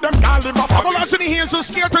yard, make them can't live up. I go launch in the hands of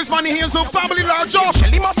skaters, man, the hands of family large off.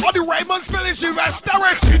 All the Raymonds Village, the West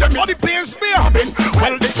Terrace, all the Pains Spear.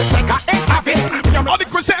 Well, this is like a all the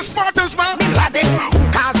Crescent Spartans, man. Who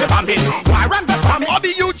caused the bombing? Why run the bombing? All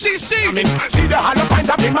the UGC. See the hollow point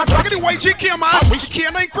of in my truck. Look at the YGK, man. The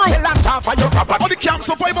K9 crew. All the Camp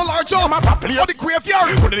Survival large off. All the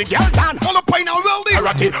Graveyard. Put the girl down. All the Pine and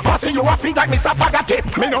Welding. Fussy, you a speak like Mr. Fagati.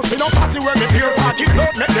 Me no see no fussy when me hear party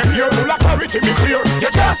blood. Make them hear full of courage in me clear.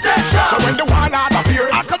 You just that shot. So when the wall out appear,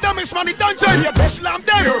 academics, man, the dungeon. Slam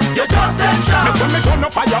them. You just that shot. Me see me gonna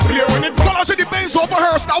fire clear when it go out to the Benz over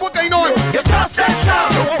her. Now what going on? You just that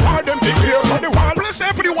shot. No one them be clear on the wall. Please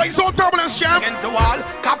say for the white zone turbulence, champ. Against the wall,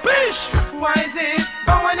 capiche. Why is it?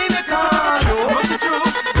 But when in the car, what's the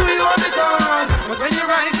truth? Do you have it on? But when you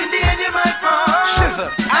rise in the end, you might fall.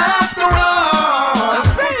 Shiver. After all,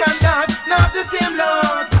 not the same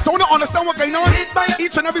Lord. So we don't understand what's going on.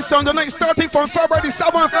 Each and every Sunday night, starting from February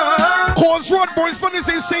 7th, Coles Road, Boys Village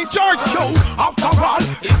in St. George. Yo, after all,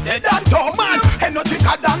 it's dead and dumb, man.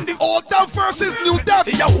 Energetic than the Old Down versus New Down.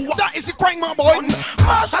 That is the crank, my boy.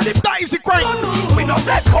 That is the crank. We not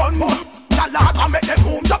let gun. Lord, I make them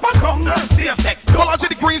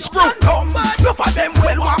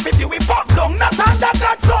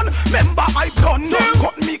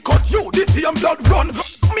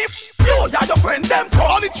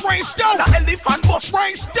All the trains down. The elephant bus.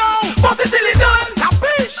 Trains down. But it's silly done. The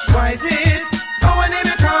fish. Why is it? How I name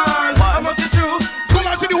it call? I must be true. Go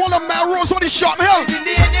down to the whole of Melrose on the Shop Hill.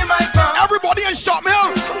 Everybody in Shop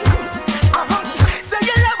Hill. Say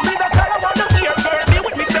you love me, that's all I want to hear. Girl, be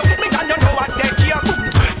with me, stay with me, and you know I take care.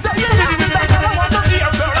 Say you love me, that's all I want to hear.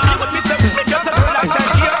 Girl, be with me, stay with me, just a girl I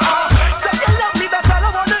take care. Say you love me, that's all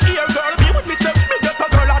I want to hear. Girl, be with me, stay with me, just a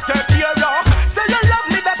girl I take care. Say you love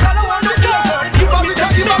me, that's all I want to hear.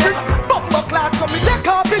 Girl, give up it. Bumbo clad, come and take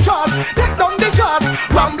off the jaws, take down the jaws.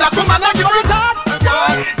 One black woman, I give her a top.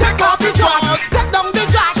 Take off the jaws, take down the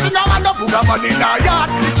jaws. She know I know who got money in her yard.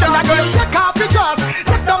 She like to take off the jaws,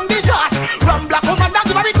 take down the jaws. One black woman, I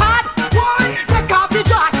give her a card. Take off the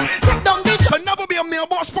jaws, take down the jaws. Can never be a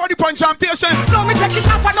mailbox party on Jamtation. No, me take it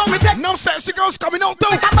off and no, me take. No sexy girls coming out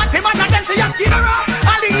too.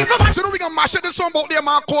 So now we gonna mash up the song about there,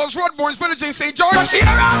 man. Calls Road, Bourne Village in St. George.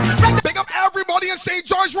 Big up everybody in St.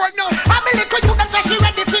 George right now.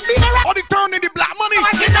 All the turn in the black money.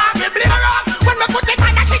 When me put it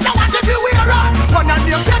on, she don't want to be weird. One of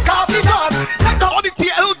them take off the jaws. All the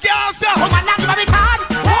TL girls out. Woman, I give her the card.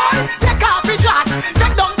 Take off the jaws.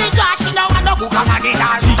 Take down the jaws. She don't want to go come on the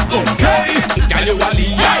dance. Okay, girl you a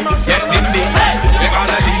lead, yes indeed. We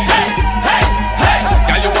gonna lead.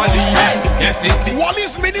 Girl you a lead, yes indeed.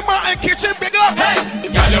 Wally's Minimal and Kitchen big up.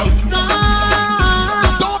 Girl you.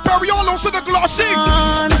 Don't bury all those in the glossy.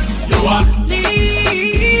 You a lead.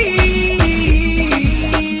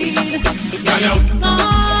 Girl you.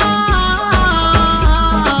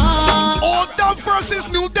 All dub versus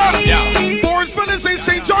new dub. Bourne Village in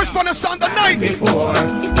St. George for the Sunday night. Before,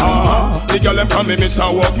 the girl them call me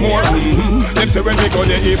Mr. Walk More. Them say when we go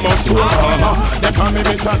there he must swear. They call me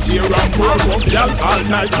Mr. Tear and Pour. Walk y'all all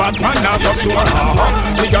night, bad man now go store.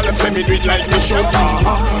 The girl them say me do it like me should.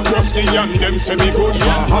 Trust the young them say me good.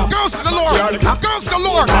 Girls galore, girls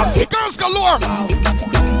galore, girls galore.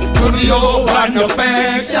 Good love and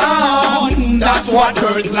affection, that's what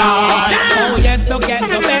girls like. Oh yes, to get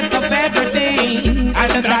the best of everything,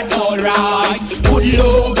 and that's alright. Good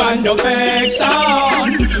love and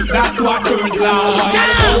affection, that's what girls like.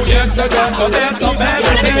 Oh yes, to get the best of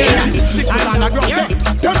everything.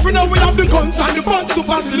 Then for now we have the guns and the funds to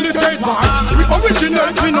facilitate war. We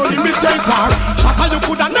originate, we no imitate war. Shaka you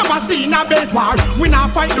coulda never seen a bed war. We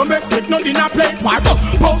not fight domestic, not in a plate war. But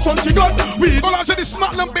both something good, we go down to the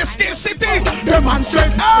Smartland Biscuit City.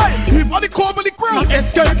 Demonstrate, hey, if on the Coverly Grill. Not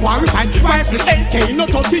escape war, we fight rifle AK,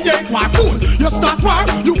 not 38 war. Fool, you start war,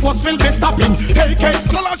 you first will be stopping.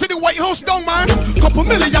 AKs, go down to the White House down, man. Couple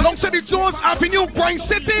million alongside the Jones Avenue, Grind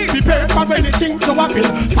City. Prepare for anything to happen.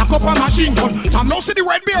 Stack up a machine gun. Tam now see the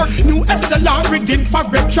Red Bear. New SLR with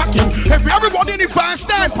infrared tracking. Everybody in the fan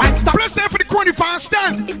stand. Press there for the crony fan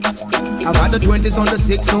stand. I got the 20s on the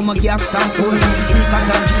 6, so my gas stand full. Sneakers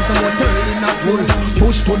and jeans, no more turning up wool.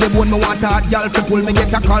 Push to the bone, me want a hot girl fi pull. Me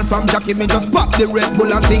get a call from Jackie, me just pop the Red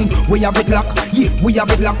Bull and sing. We have it locked, yeah, we have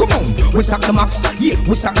it locked. Come on, we stack the max, yeah,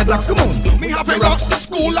 we stack the blocks. Come on, me have it locked.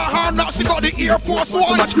 School of Hard Knocks, you got the Air Force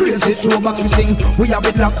One. Much crazy throwbacks we sing. We have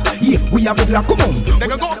it locked, yeah, we have it locked. Come on. They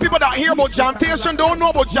got people that hear about Jamtation, don't know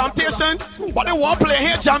about Jamtation, but they want to play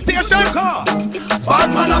here Jamtation. Bad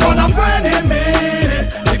man, I'm gonna friend me.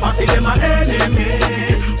 If I see them an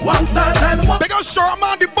enemy, one start and one. They got short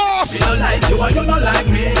man the boss. Me don't like you and you don't like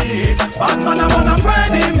me. Bad man, I'm gonna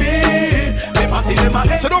friend me. If I see them an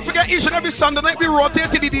enemy. So don't forget each and every Sunday night we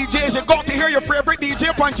rotate to the DJs. You got to hear your favorite DJ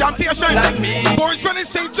on Jamtation. Like me. Bourne Village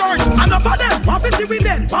St. George. Enough of them. Want to see we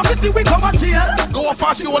dead. Want to see we come and jail. Go off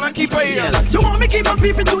fast you wanna keep a heel. You want me keep on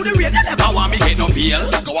peeping to the rain. You never want me get no peel.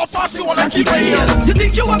 Go off fast you wanna keep a heel. You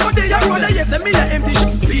think you are good there, you roll a yes, and me the empty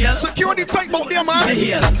peel. Security tight out there, man.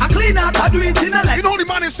 I clean out, I do it in a life. You know the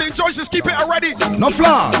man in St. George, just keep it already. No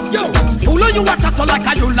flaws. Yo, fool you watch us so like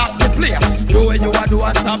how you lock the place. Do what you a do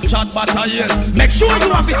a stop chat but a yes. Make sure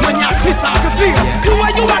you have it when you twist off the face. Do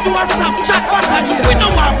what you a do a stop chat but a yes. We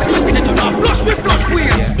know what we do not flush with flush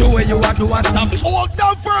ways. Do what you a do a stop. Old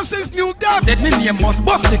dub versus new dub. That me name must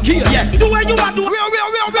bust the case. Yeah. Do what you a do. Where?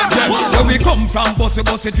 Where we come from, bust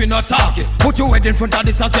it, we not talk it. Put your head in front of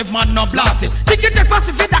this and say man no blast it. Think it take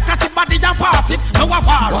Pacific that cause it body and pass it. No a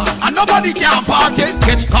war and nobody can part it.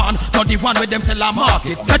 Catch con, not the one with them sell a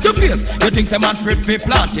market. Set your face, you think some man free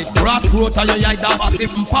plant it. Grass growth and you either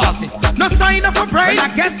massive and pass it. No sign of a brain, I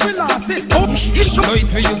guess we lost it. Oh, you show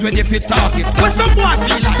it we use when you fit target. When some boy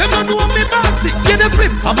feel like them don't know me boss it. See the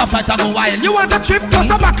flip, I'm a fighter go wild. You want the trip, cause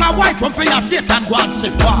I'm back like white from for your Satan go and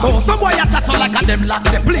sit back. So some boy you chat so like a them lock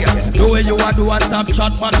the place. The way you a do and stop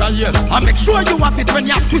chat matter yes. And make sure you have it when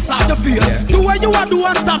you twist out the face. The way you a do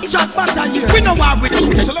and stop chat matter yes. We know why we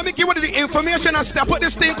do it. So let me give you the information and step up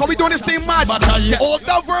this thing, cause we doing this thing mad. Old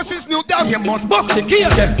dub versus new dub. You must bust the key.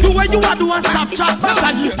 The way you a do and stop chat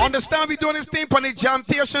matter yes. Understand we doing this thing on the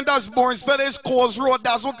Jamtation, that's Bourne's Village, Coles Road.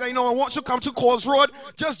 That's what you know. Once you come to Coles Road,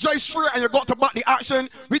 just drive straight and you got to back the action.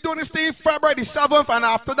 We doing this thing February the 7th, and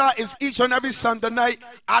after that is each and every Sunday night.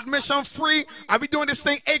 Admission free, and we doing this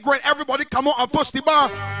thing A grade. Everybody come on and push the bar.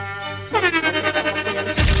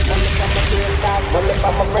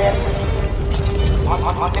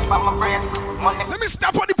 Let me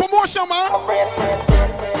step on the promotion, man.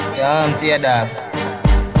 Yeah, I'm tear dog.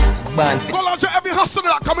 Go launch every hustle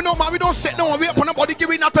that coming out, man. We don't sit down and wait for nobody give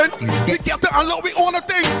me nothing. We get to unlock we own a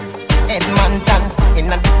thing. Edmonton, in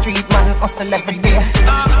the street, man, hustle every day.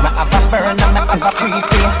 I have a burn and I have a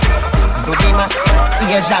prepay. Do the mass,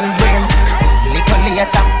 Asian brain. Little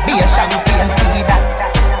later, be a champagne, be that.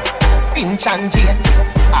 Finch and Jane.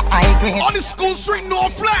 On the school street, no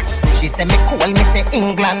flex. She say me call me say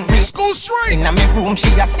England. School street. Inna me room she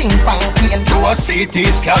a sing pancake. Do a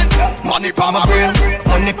CT scan. Money pa my brain.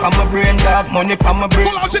 Money pa my brain, dog. Money pa my brain.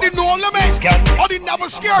 Pull out to the no limit. Or the never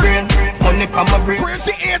scared. Money pa my brain.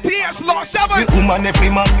 Crazy ATS lot 7. The woman every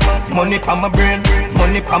man. Money pa my brain.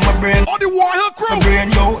 Money pa my brain. Or the War Hill crew.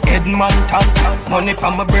 Brain yo Edmonton. Money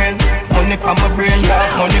pa my brain. Money pa my brain, dog.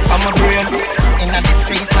 Money pa my brain. Inna the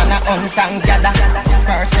street man a hunt and gather.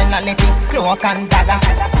 Personality, cloak and dagger.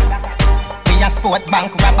 We a sport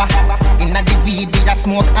bank robber. Inna the weed we a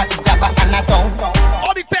smoke at jabba and a tongue.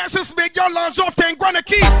 All the taxes make your lunch off 10 grand a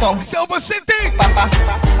key. Silver City, Papa.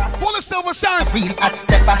 All the silver sands. Real hot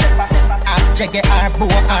stepper. Ask Jagwa or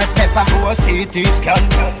Bourne or Pepper. Do a CT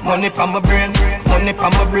scan. Money pa my brain. Money pa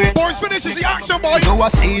my brain. Boys finish is the action boy. Do a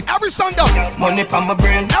CT. Every Sunday. Money pa my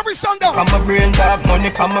brain. Every Sunday. Pa my brain, dog. Money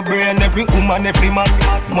pa my brain. Every woman, every man.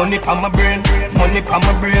 Money pa my brain. Money pa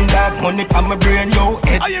my brain, dog. Money pa my brain, yo.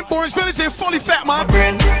 I am Bourne's Village in fully fat, man.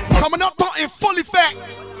 Coming up in fully fat.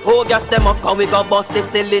 Oh, gas them up, come we go bust the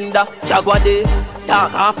cylinder. Jagwa day,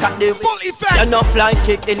 dark half cut the full effect. You no fly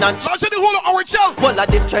kick in and launch the whole of orange shell. Full of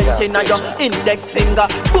the strength in your index finger.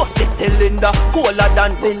 Bust the cylinder, colder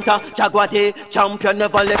than winter. Jagwa day, champion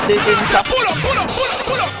never left the inch. Pull up.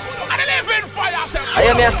 And 11 fire. I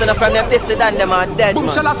am here son from them, this is than them are dead, Boom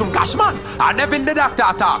man. shall some cash man. I never in the doctor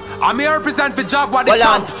attack. I'm here represent for Jagwa the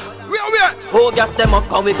champ. Oh, gas them up,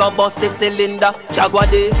 come we go bust the cylinder. Jagwa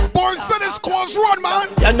day. Bourne's Village Coles Road, man.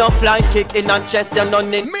 You no fly kick in and chest, you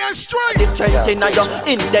none in. Man straight. The strength in your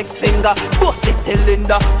index finger. Bust the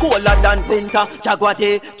cylinder, colder than winter. Jagwa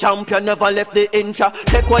day, champion never left the inch.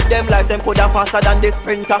 Take what them life, them coulda faster than the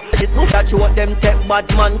sprinter. It's so that you want them take bad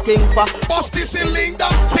man thing for. Bust the cylinder,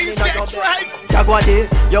 things get right. Jagwa day,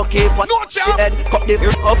 you keep what no jam. The head, cut the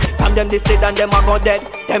up. From them this dead and them a go dead.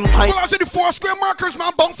 Them fine. Pull out to the 4 square markers,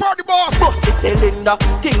 man. Bunk for the boss. Bust the cylinder,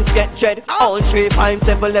 things get dread. All 3, 5,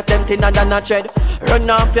 7 left them thinner than a tread. Run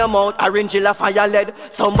off your mouth, orange la fire lead.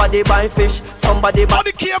 Somebody buy fish, somebody buy. All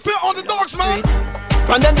the careful on the dogs, man.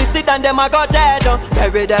 From them this and them I got dead.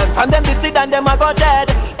 Bury them. From them this and them I got dead.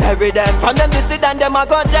 Bury them. From them this and them I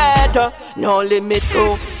got dead. No limit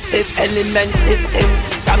to this element system.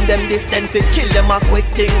 From them distant to kill them a quick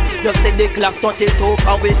thing. Just say the clock 32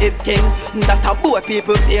 for we hip king. That a boy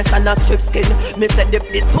people face and a strip skin. Me said the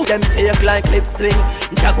this who them fake like lip swing.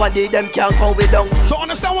 Jagwa did them can't come with down. So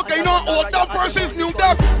understand what going on? Old dub versus new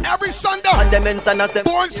dub every Sunday. And them and as them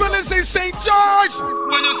Bourne's Village in St. George.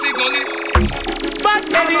 When you see Gully. But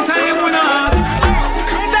anytime we not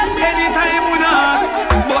step anytime we not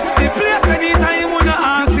bust the place anytime we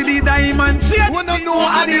not see the diamond shade. We don't know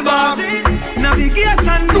how the boss.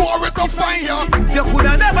 Navigation, no where to find you. You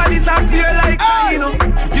coulda never disappear like I, you know.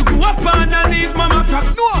 You go up underneath mama frack.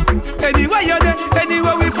 No. Anywhere you there,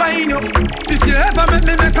 anywhere we find you. If you ever make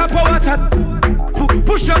me make a power chat,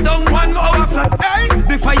 push you down 1 hour flat. Hey.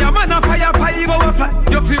 The fireman a fire 5 hour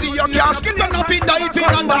flat. You see your casket and nothing diving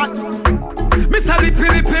on that. Mr.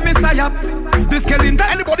 Rippy, Mr. Yap. The skeleton.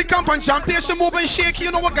 Anybody come from Jamtation moving shaky,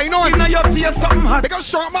 you know what going on? You know your face something hot. They got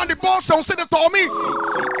short man, the boss don't sit it to me.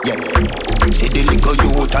 Yeah. See the little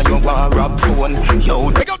youth and you want rap phone. Yo,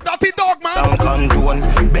 they got dirty dog, man. Down condone.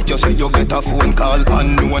 Bet you say you get a phone call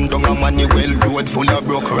unknown. Down a Manuel road full of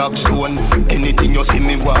broke rock stone. Anything you see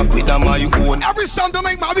me walk with a my own. Every Sunday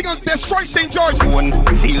night, man, we gonna destroy St. George.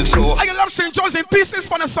 Feel so. I love St. George in pieces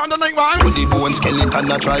for the Sunday night, man. To the bone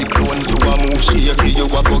skeleton a try clone. You a move shaky, you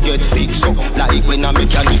a go get fixed up. Like when a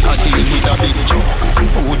mechanic a deal with a big truck.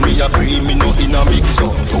 Food me a pre, me no in a mix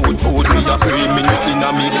up. Food me a pre, me no in a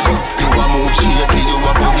mix up. You a move shaky, you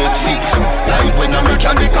a go get fixed up.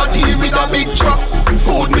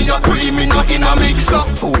 a mix up.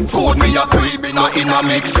 Food me a pre, me no in a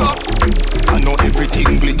mix up. I know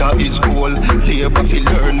everything glitter is gold. Labor fi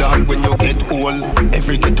learn and when you get old.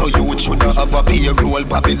 Every ghetto youth shoulda have a payroll.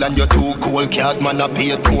 Babylon you too cold, cat man a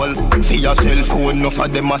pay toll. For your cell phone, enough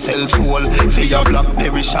of them a sell soul. For your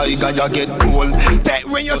BlackBerry shy guy you get cold. Take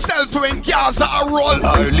when your cell phone cars a roll.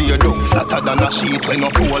 Or lay down flatter than a sheet when you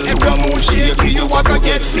fall. If you move shaky, you a go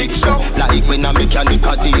get fixed up. Like when a mechanic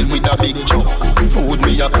a deal with a big truck. Food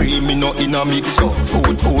me a pre, me no in a mix up.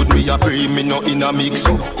 Food me a pre, me no in a mix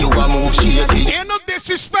up. You a move shaky. Ain't no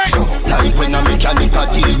disrespect. Like when a mechanic a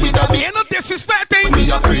deal with a big. Ain't no disrespecting. Me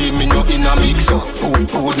a pre, me no in a mix up. Food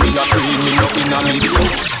me a pre, me no in a mix up.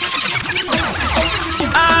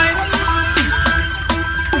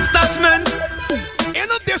 Stashman. Ain't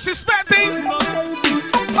no disrespecting.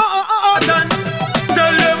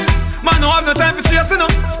 Tell them, man, no have no time for chasing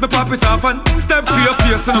up. Me pop it off and step to your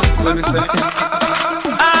face, you know. Let me say.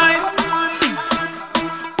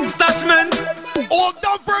 Stashman. Old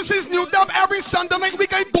dub versus new dub every Sunday night we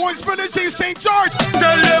get Boys Village in St. George.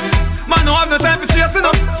 Tell them, man, no have no time for chasing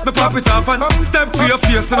up. Me pop it off and step to your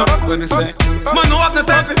face, you know. Let me say. Man, no have no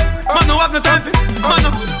time for. Man, no have no time for. Man,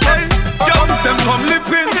 no. Hey, yo, them come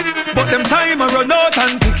lipping, but them time a run out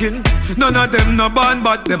and ticking. None of them no born,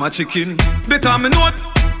 but them a chicken. Because me know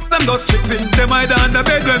them just tripping. Them hide under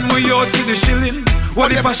bed when we out for the shilling.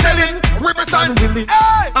 What if a shelling? Rip it and Willie.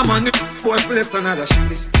 I'm on the boy place another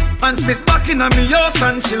shilling. And sit back in a me house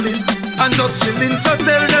and chilling. And just chilling, so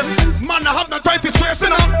tell them, man, I have no time for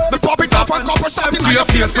chasing up. Me pop it off and copper shot in your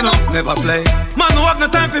face, you know. Never play. Man, no have no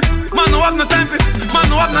time for. Man, no have no time for. Man,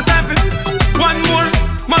 no have no time for. One more.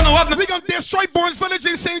 Man, no have no. We gonna destroy Bourne Village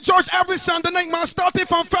in St. George every Sunday night, man. Starting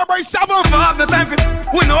from February 7th. No have no time for.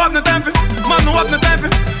 We no have no time for. Man, no have no time for.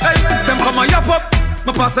 Hey, them come and yap up.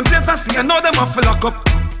 Me pass them place and see, I know them a fill lock up.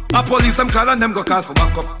 A police them call and them go call for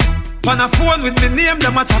backup. On a phone with me name,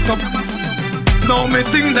 them a chat up. Now me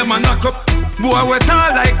think them a knock up. Boy, we tall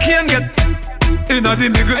like can't get in the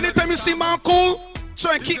nigga. Anytime you see man cool,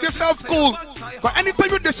 try and keep yourself cool. But anytime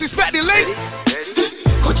you disrespect the lady,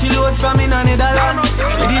 Coachy load from in a Netherlands.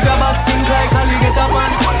 Ready grab a stink like alligator pan.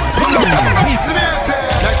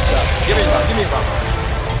 Next shot, give me back.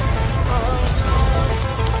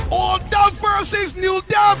 Old dub versus new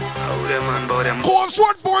dub. Coast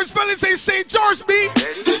Road Boys Village in St. George, B.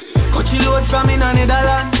 Coachy load from in a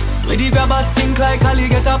Netherlands. Ready grab a stink like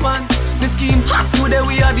alligator pan. The scheme hot today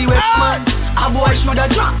we are the wet man. A boy shoulda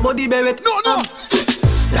drop body berret. No.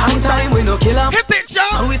 Long time we no kill him. Hit it,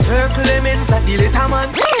 champ. Now it's her Clemens like the little man.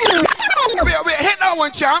 Wait, hit that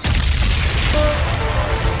one, champ.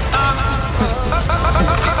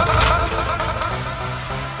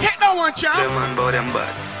 Hit that one, champ.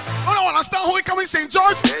 I don't understand how we come in St.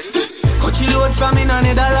 George. Coachy load from in a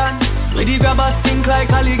Netherlands. Ready grab a stink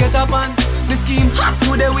like alligator pan. The scheme hot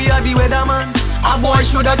today we are the weatherman. A boy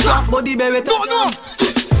shoulda drop body berret. No.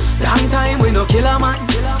 Long time we no kill a man.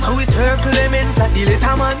 Now it's her Clemens like the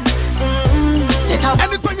little man. Set up.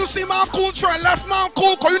 Anytime you see man cool, try left man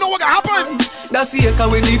cool, cause you know what gonna happen. That's the echo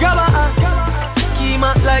when the grabber. Scheme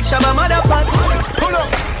out like Shabba Motherpad. Hold up.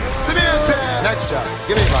 See me say. Next shot.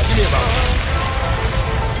 Give me back.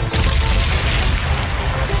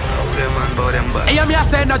 Hey, I'm here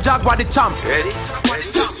saying no Jagwa the champ. Ready?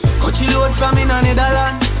 Coachy load from in a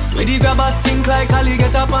Netherlands. Ready grab a stink like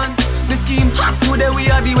alligator pan. The scheme hot today we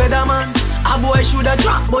are the weatherman. A boy shoulda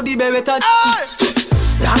drop body berret.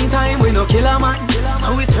 Long time we no kill a man.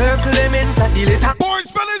 Now it's her Clemens like the little. Boys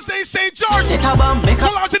Village in St. George. Set a bomb, make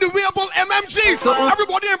pull out to the wheelable MMG. So,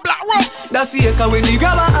 everybody in Black Rock. That's the echo when the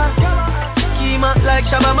grabber. Scheme out like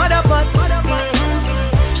Shabba Motherpad.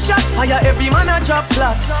 Shot fire, every man a drop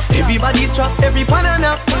flat. Everybody's trapped, every pan a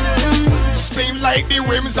knock. Spin like the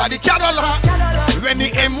rims of the Cadillac. When the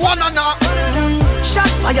M1 a knock. Shot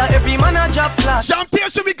fire, every man a drop flat.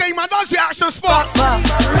 Jamtation became my dance reaction spot.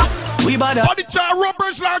 We bother. Body jar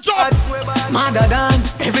rubbers large up. Madder than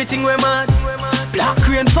everything we mad. Black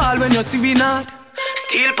rain fall when you see we not.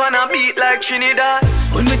 Steel pan a beat like Trinidad.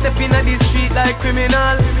 When we step in the street like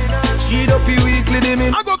criminal. Cheat up your weekly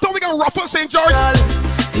dimming. I go to we can ruffle St. George.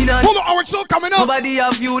 Hold on, orange still coming up. Nobody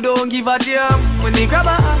of you don't give a damn. When they grab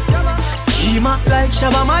a schema like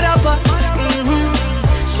Shabba Motherpad.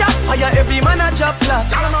 Shot fire, every man a drop flat.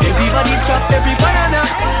 Everybody's trapped, every banana.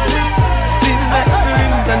 Still like the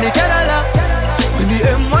rims and the Cadillac. When the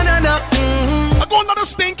M1 a knock. I go another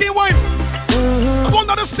stinky wine.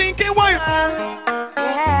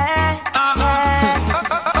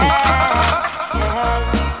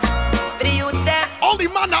 All the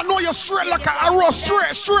man that know you're straight like an arrow.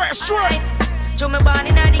 Straight. To me born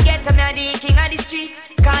in the ghetto, me a the king of the street.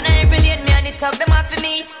 Can't I brilliant me and the top them off for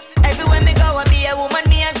meet. Everywhere me go, I be a woman,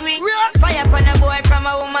 me agree. Fire upon a boy from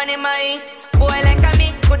a woman in my heat. Boy like a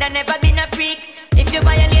me, coulda never been a freak. If you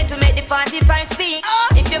violate to make the 45 speak.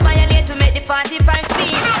 If you violate to make the 45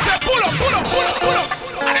 speak. Pull up, pull up, pull up, pull up.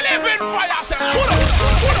 And the living fire, say pull up,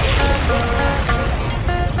 pull up.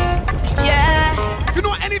 Yeah. You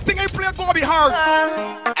know anything I play gonna be hard.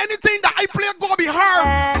 Anything that I play gonna be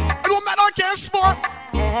hard. It don't matter, I can't sport.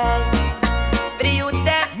 For the youths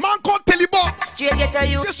them. Man can't tell you about. Straight get a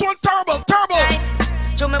youth. This one terrible, terrible. Right.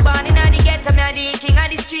 Show me born in the ghetto, me a the king of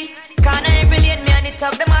the street. Corner every lane, me and the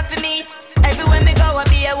top, them have to meet. Everywhere me go, I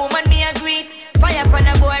be a woman, me a greet. Fire upon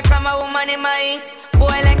a boy from a woman in my heat.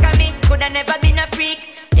 Boy like a me, coulda never been a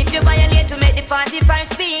freak. If you violate to make the 45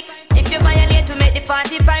 speak. If you violate to make the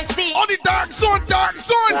 45 speak. On the dark zone, dark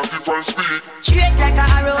zone. 45 speak. Straight like a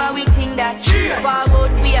arrow, we think that.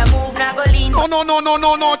 Forward, we a move, now go lean.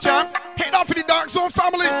 No, champ. Head off for the dark zone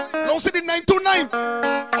family. Low City 929.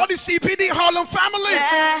 Or the CPD Harlem family.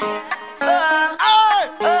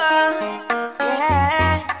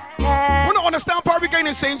 We don't understand Party Game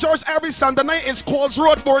in St. George every Sunday night. It's Coles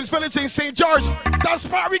Road, Bourne Village in St. George. That's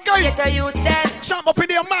Party Game. Get a youth then. Jump up in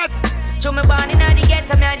there, mad. Show me born in the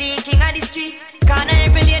ghetto, me a the king of the street. Corner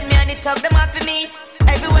every lane, me and the top, them have to meet.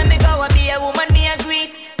 Everywhere me go, I be a woman, me a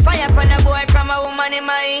greet. Fire upon a boy from a woman in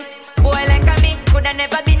my heat. Boy like a me, coulda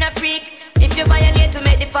never been a freak. If you violate to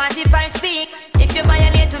make the 45 speak. If you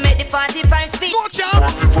violate to make the 45 speak. No champ.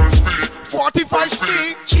 45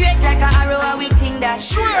 speak. Straight like a arrow, we think that.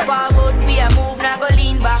 Straight. Forward, we a move, now go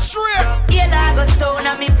lean back. Straight. Yeah, I go stone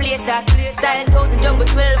and me place that. Style 1000 jungle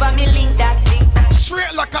 12 and me link that.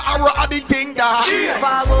 Straight like an arrow of the thing that.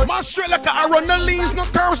 Forward. Man straight like an arrow, no leans, no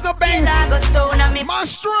curves, no bangs. Yeah, I go stone and me. Man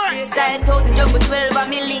straight. Style 1000 jungle 12 and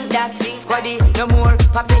me link that. Squaddy, no more,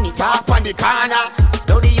 popping it up on the corner.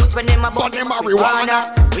 Now the youth when them a bun them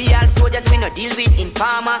marijuana. We all soldiers, we no deal with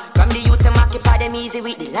informer. From the youth them occupy them easy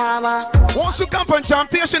with the llama. Once you come on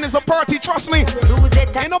Jamtation is a party, trust me.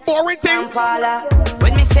 Suzette ain't no boring thing.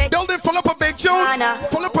 When me say building full up a big tune,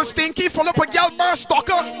 full up a stinky, full up a gal bar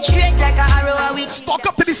stalker. Straight like a arrow, we stock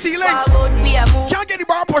up to the ceiling. Forward, we a move. Can't get the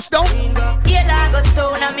bar pushed down. Yeah, I go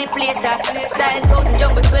stone and me place that. Style 1000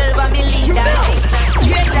 jungle 12 and me lead that.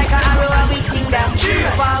 Straight like a arrow, we think that.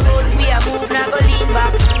 Forward, we a move, now go lean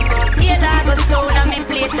back. Yeah, I go stone and me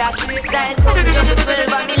place that. Style 1000 jungle 12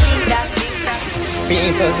 and me lead that.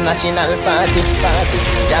 People's National Party,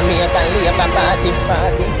 Jamaican Labour Party,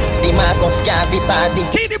 the Marcus Garvey Party,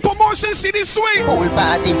 Key the Promotion City Swing, Whole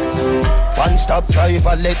Party. One stop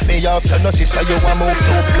driver, let me off. You know, sister, you a move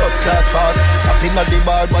to blood clot fast. Stop in the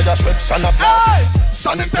bar by your strips and a flash.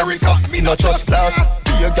 Sanitary cut, me not just glass.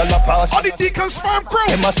 Be a gal a pass. All the Deacons Farm crew.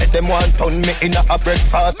 Them a say them want turn me in a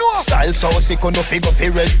breakfast. No. Style so sick, no figure for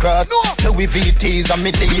Red Cross. No. Louis VTs and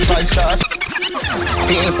me Levi's shots.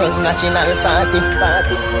 People's National Party,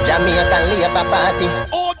 Jamaican Labour Party.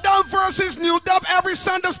 Old Dub versus New Dub every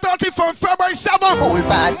Sunday starting from February 7th. Whole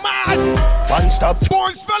bad. Mad. One stop.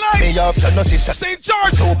 Bourne Village. Me off, you know, sister. St.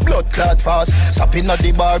 George. So blood clot fast. Stop in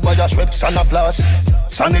the bar by your strips and a floss.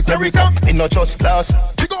 Sanitary cup, me not just glass.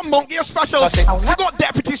 We got monkey specials. We got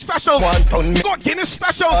deputy specials. We got Guinness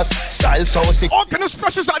specials. Style so sick. All kind of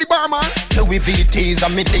specials at the bar, man. Louis VTs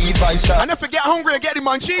and me Levi's shots. And if you get hungry, get the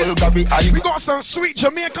munchies. We got some sweet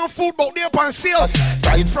Jamaican food out there on sale.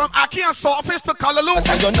 Right. From Aki and Saltfish to Callaloo.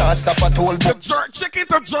 So you not stop at all. The jerk chicken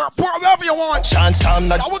to jerk pork, whatever you want. Chance time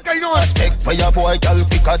that what going on? Respect for your boy, girl,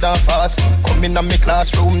 quicker than fast. Come in my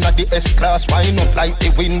classroom, not the S-class. Wine up like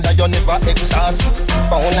the wind that you never exhaust.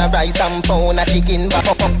 Pound of rice and pound of chicken.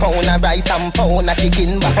 Pound of rice and pound of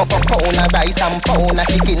chicken. Pound of rice and pound of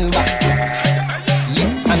chicken. Yeah,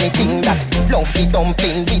 and me think that love the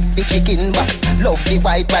dumpling with the chicken back. Love the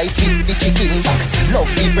white rice with the chicken back. Love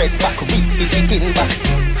the bread back with the chicken back.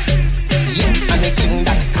 Yeah, and me think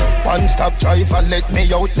that one stop driver let me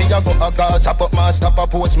out. Me a go a Gaza but my stop a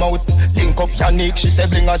Portsmouth. Link up Yannick, she say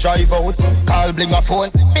bling a drive out. Call bling a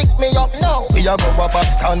phone, pick me up now. We a go a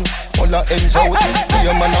Boston, full of ends out. Be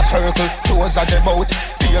a man a circle, toes are the boat.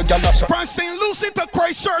 From St. Lucie to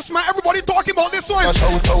Christchurch, man, everybody talking about this one.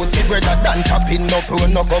 Shout out the brother Dan tapping up,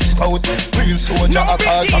 run up scout. Real soldier a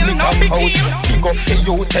cause and me come out. Pick up the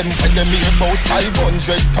youth, them when them hear about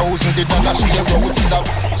 500,000 the dollar share out is a.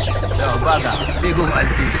 Yo, Bagger, big woman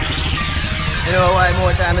thing. You know why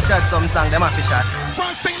more time I chat some song, them a fish shot.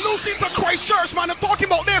 From St. Lucie to Christchurch, man, I'm talking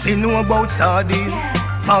about this. You know about sardine,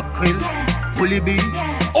 mackerel, bully beef.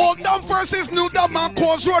 Old Dub versus New Dub, man,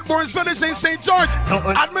 Coles Road, Bourne Village in St. George.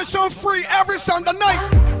 Admission free every Sunday night.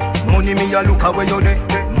 Money me a look away you there.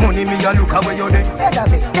 Money me a look away you there.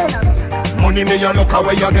 Money me a look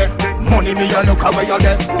away you there. Money me a look away you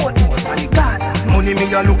there. Money Money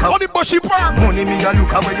me a look on the bushy park. Money me a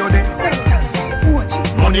look away you there.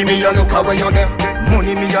 Money me a look away you there.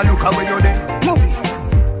 Money me a look away you there.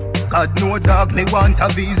 God no dog, me want a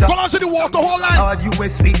visa. Balance the water whole line. Hard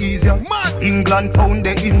USB easier. Man. England pound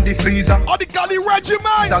they in the freezer. All the galley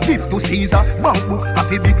regiment. It's a gift to Caesar. Bank book a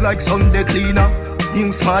fi big like Sunday cleaner.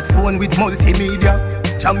 New smartphone with multimedia.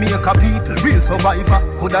 Jamaica people, real survivor.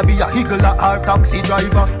 Coulda be a higgler or taxi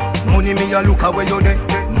driver. Money me a look away you there.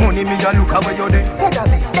 Money me a look away you there.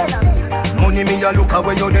 Money me a look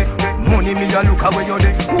away you there. Money me a look away you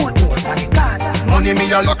there. Money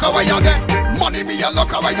me a look away you there. Money me a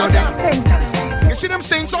look away you there. You see them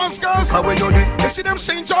St. John's girls? You see them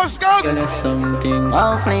St. John's girls? Girl, it's something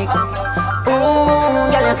off flick.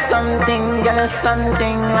 Ooh, girl, it's something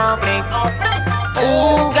off flick.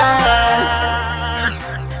 Ooh, girl,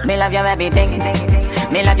 me love your everything.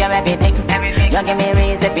 Me love your everything. You give me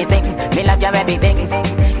reason everything. Me love your everything.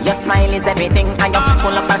 Your smile is everything, and you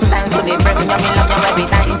pull up a style to the brim. You me love your every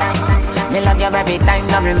time. Me love you every time.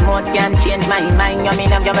 No remote can change my mind. You me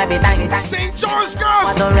love you every time. St. George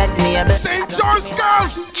girls. St. George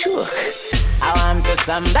girls. True. I want to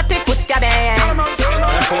some dirty foot scabbing.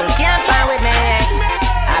 The fool can't fight with me.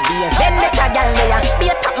 I be a vendetta girl there. Be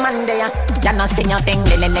a top man there. You know sing your thing.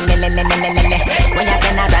 When you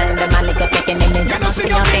turn around, them a lick up taking in. You know sing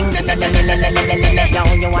your thing. Yo,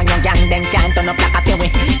 you and your gang, them can't turn up like a peewee.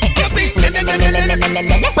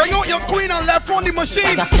 Bring out your queen and left on the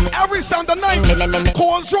machine. Every Sunday night.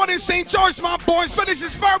 Coles Road in St. George, my boys. Finish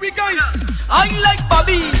this very game. I like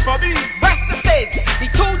Bobby. Rest the says. The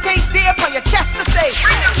 2 days there on your chest to say.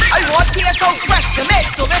 I want tears so fresh to make.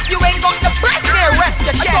 So if you ain't got the breast there, rest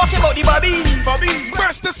your chest. I'm talking about the Bobby.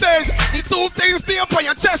 Rest the says. The 2 things there on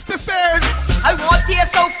your chest to says. I want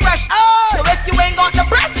tears so fresh. So if you ain't got the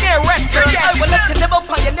breast there, rest your chest. I will look to nibble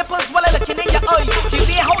on your nipples while I looking in your eyes. You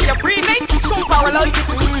hear how you're breathing? So paralyzed.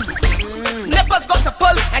 Nipples got to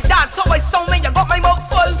pull, and that's how I sound when you got my mouth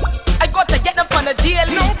full. I got to get them on a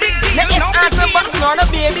daily. Now it's asking but not a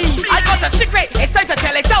baby. I got a secret, it's time to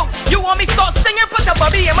tell it out. You want me start singing, put a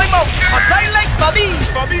Bobby in my mouth. Cause I like Bobby.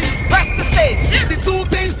 Rest to say. The 2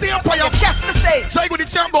 things there on your chest to say. So with the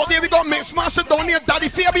champ out there, we got Mix Master down here, Daddy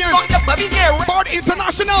Fabian. Got the Bobby there. Bourne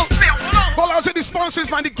International. All out to the sponsors,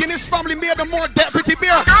 man. The Guinness family made the more deputy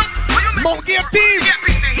beer. Mount Gear team.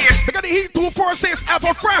 We got the Heat 246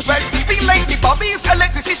 ever fresh. Rest feel like the Bobbies. I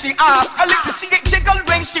like to see she ask. I like to see it jiggle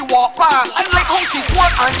when she walk past. I like how she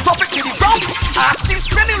twerk and drop it to the ground. Ass she's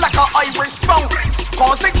spinning like an Irish spoon.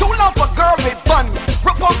 Cause I do love a girl with buns.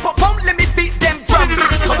 Let me beat them drums.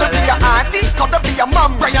 Could be your auntie, could be your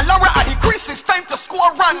mum. Brian Laura at the crease, it's time to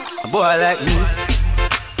score runs. A boy like me.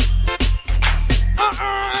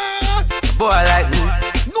 A boy like me.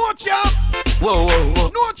 No chop. Whoa.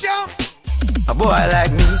 No chop. A boy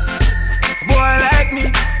like me. A boy like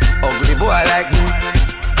me. Ugly boy like me.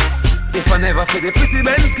 If I never feel the pretty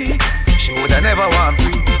Bensky, she woulda never want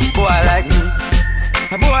me. Boy like me.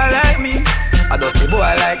 A boy like me. A dirty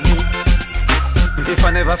boy like me. If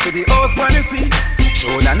I never feel the house when you see, she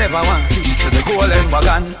woulda never want see. To the golden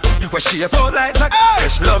wagon, where she a out like that.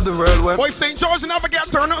 She love the world when. Boy, St. George never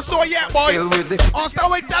get turned up so yet, boy. Feel with it. On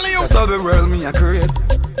start with telling you. That other world me a create.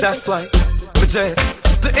 That's why we just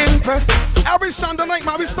to impress. Every Sunday night,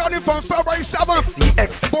 man, we starting from February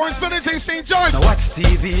 7th. Bourne's Village in St. George. Now watch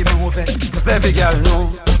TV movies, cause every girl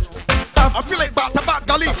know. I feel like back to back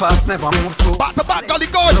gully. Fast never move slow. Back to back gully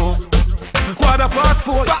God. No.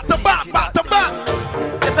 4:15. Back to back.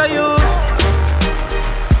 Get a youth.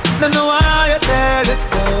 Don't know why you tell the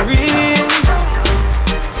story.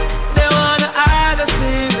 They wanna hide us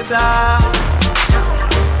in the dark.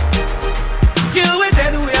 You with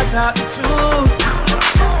dead, we are talking true.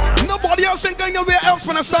 Nobody else ain't going nowhere else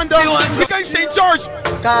for the Sunday. You guys St. George.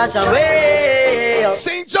 Cause I'm way up.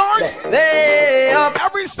 St. George. Way up.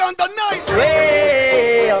 Every Sunday night.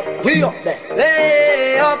 Way up. We up there.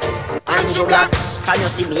 Way up. Andrew Blacks. From you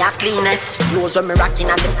see me a cleanest. Knows when me rockin'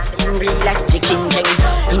 at the realest chicken jing.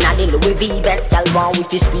 In a the Louis V best. Y'all want with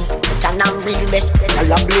this piece. Can I'm real best.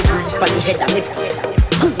 Y'all a blue breeze pan the head of me.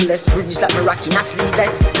 Coolest breeze like me rockin' a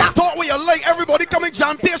sleeveless. Talk what you like. Everybody coming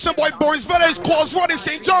Jamtation, boy. Bourne's Village. Coles Road in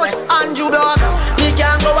St. George. Andrew Blacks. Me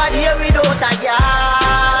can't go a day without a girl.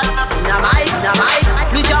 Nah my.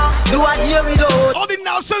 Me can't do a day without. All the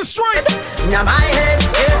Nelson Street. Nah my head.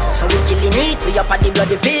 Yeah. So we killing it. We up at the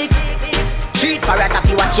bloody pig. Treat parrot if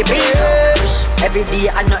you watch it big. Every day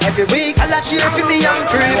and not every week. I'll cheer for me and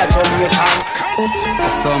free.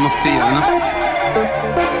 That's how I feel, no?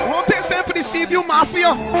 Rotate, say for the Seaview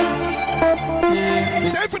Mafia.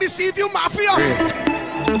 Say for the Seaview Mafia.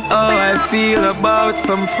 How I feel about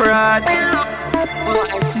some fraud. what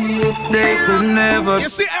I feel, they could never. You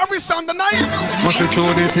see every Sunday night. Must we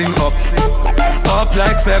throw this thing up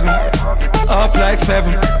like 7, up like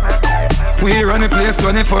 7. We run the place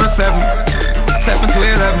 24/7, 7 to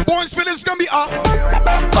 11. Bournesville is gonna be up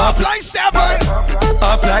like 7,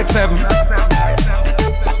 up like 7.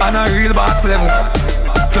 On a real boss level,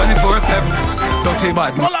 24/7. Dirty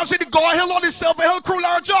bad. Well, I see the Go Hill on the Silver Hill crew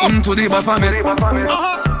large job. To the Baphomet.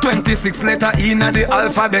 26 letter in at the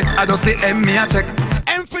alphabet. I just say M me a check.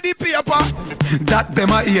 M for the paper. That them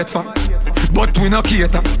a hate for, but we no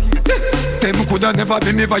cater. Them coulda never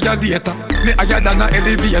be me violator. Me higher than a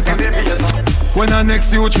elevator. When I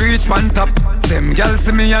next you reach pan top, them gyal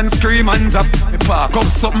see me and scream and jump. Me park up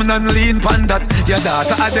something and lean pan that. Your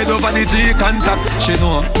daughter a dead over the G contact. She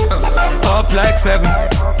know. Up like 7,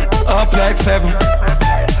 up like 7.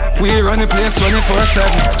 We run the place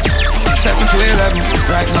 24/7, 7 to 11.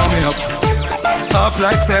 Right now me up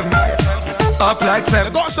like 7, up like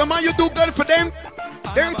 7. You got some man, you do good for them.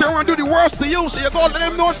 Them turn and do the worst to you, so you gotta let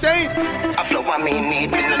them know say. I flow what me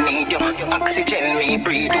need, me no need you. Oxygen me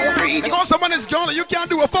breathe, you breathe. You got someone that's gone, you can't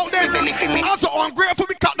do without them. Also ungrateful,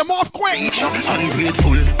 we cut them off quick.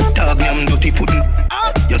 Ungrateful, dog me I'm dirty pudding.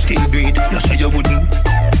 You still breathe, you say you wouldn't.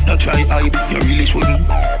 No try hide, you really shouldn't.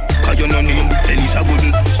 Cause you no name, Felisa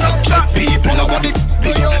wouldn't. Stop chat people, nobody do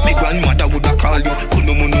you. Me grandmother woulda call you,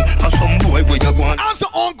 Kunumunu. Or some boy where you going. Also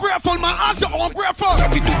ungrateful, man, also ungrateful.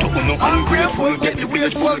 Ungrateful, get the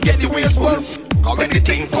waist full, get the waist full. Cause when the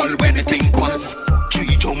thing pull, when the thing pull.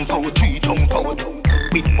 3 jump out,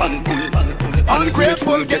 with 1 pull.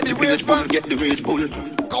 Ungrateful, get the waist full, get the waist pull.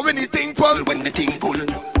 Cause when the thing pull, when the thing pull.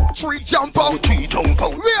 3 jump out, 3 jump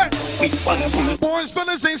out, yeah. with 1 pull. Bournesville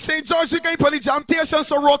is in St. George, we can play the Jamtation,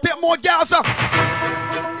 so rotate more gas.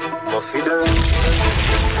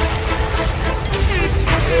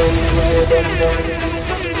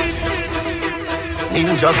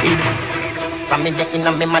 Ninja Kid. From me in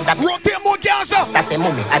a me mother. Rotate more gas. That's a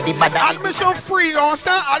mummy at the bad. Admission free, you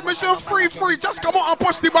understand? Admission free. Just come on and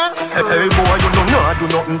push the bar. Hey boy, you know no do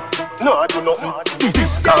nothing. No do nothing.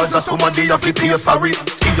 This cause of somebody have to pay sorry.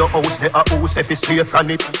 See your house, the house if it's straight from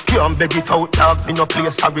it. Can't beg it out, dog, me no play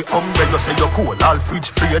sorry. Umbrella say you're cool, all fridge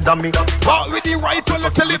free than me. But with the rifle, you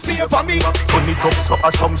tell it favor me. Turn it up, so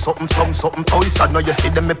something. Toys, I know you see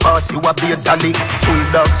them me pass, you a be a dolly.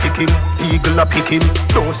 Bulldog sick him, eagle a pick him.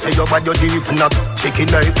 Don't say you're bad, you're different.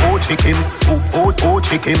 Chicken, oh chicken, oh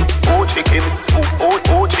chicken, oh chicken,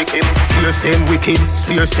 oh chicken.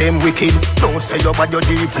 Spear same wicked. Don't say you're bad, you're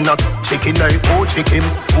different. Chicken, oh chicken,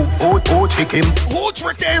 oh chicken. Who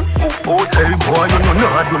trick him? Oh, hey boy, you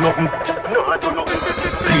know I do nothing.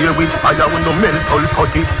 Play with fire when no mental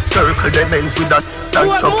putty. Circle the ends with that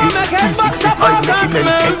chucky. 365 making them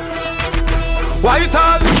skate. White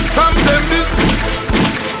all from them this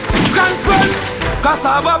can spell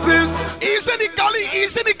cassava piece. Easy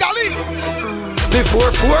the gully. The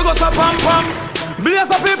 4-4 goes a pam. Blaze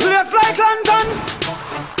up a place like London.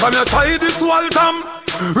 Come you try this Waltham.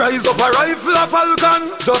 Rise up a rifle a falcon.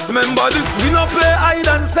 Just remember this, we no play hide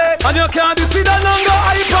and seek. And you can't see the longer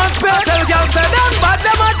hype and spare. Tell girl say them bad,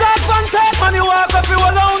 them a just one take. Man you walk up, you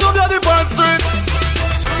alone, no bloody burn street.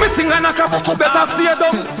 Me think I knock up, better stay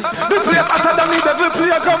down. The place hotter than the devil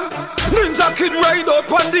playground. Ninja Kid ride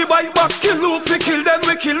up on the bike back. Kill Luffy, kill them,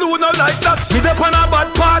 we kill you, not like that. Me dep on a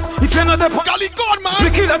bad part, if you know the Gully God, man. We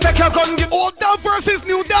kill and take your gun. Old down versus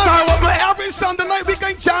new down. Every Sunday night we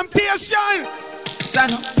can Jamtation.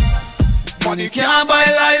 Money can't buy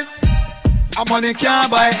life, and money can't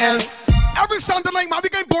buy health. Every Sunday night, man, we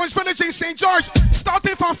can Bourne's Village in St. George,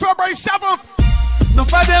 starting from February 7th. No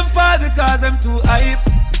for them fall because them too hype.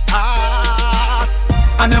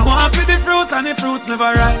 And them walk with the fruits and the fruits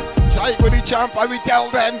never ripe. Try with the champ and we tell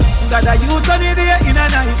them that a youth on the day in a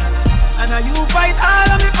night. And a you fight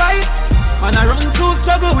all of me fight. Man I run through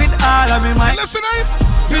struggle with all of me might. Listen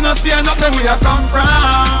you know see nothing we a come from.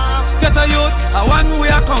 Get a youth, a one we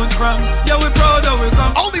a come from. Yeah we proud of we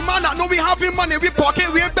come. All the man that know we having money, we pocket,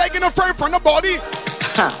 we ain't begging a friend from nobody.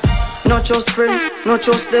 Not just friend, not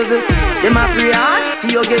just devil. Them a pray hard, for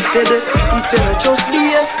you get pebble. If you not just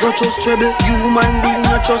BS, not just trouble. Human being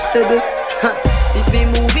not trustable. If me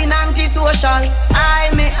moving anti-social,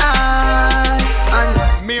 I may and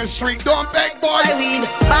Main Street don't beg, boy.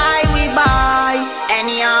 Buy we buy.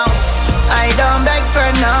 Anyhow, I don't beg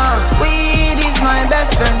for now. Weed is my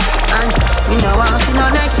best friend, and me no want see no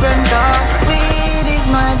next friend. Weed is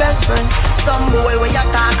my best friend. Some boy where you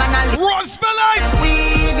talk and I Roseville,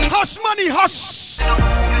 hush money, hush.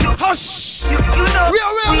 You know,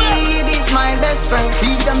 weed is my best friend.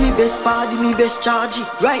 Weed and me best party, me best charge it.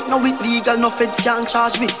 Right now it legal, no feds can't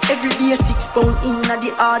charge me. Every day 6 pound in a the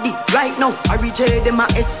RD. Right now, Harry J, them a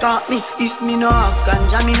escort me. If me no have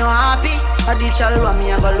ganja, me no happy. A the chalwa,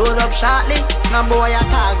 me a go load up shortly. No boy at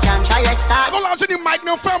all can try extort. Go launch in the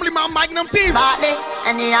Magnum family, my Magnum team. Partly,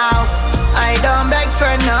 anyhow, I don't beg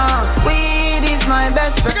for no. Weed is my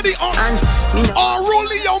best friend. And me no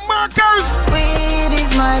unruly your markers. Weed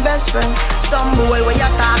is my best friend. Some boy where you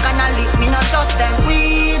talk and I lick, me not trust them.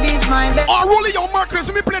 Weed is my best. Unruly your markers.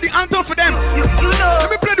 Let me play the anthem for them. You know. Let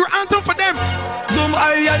me play the anthem for them. Zoom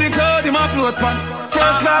I had the cloud in my float pan.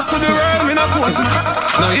 First class to the world, me no coach man.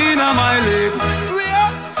 No inna my league.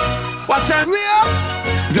 Watch out.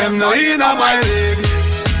 Them no inna my league.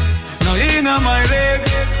 No inna my league.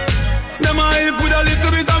 Them I put a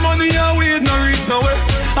little bit of money and weed no reach nowhere.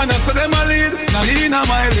 And I saw them a lead. No inna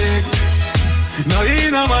my league. No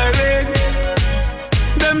inna my league.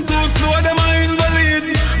 Them too slow, them a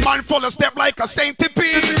invalid. Man follow step like a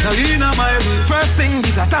centipede. No inna my league. First thing,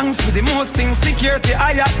 get a thanks for the most things. Security,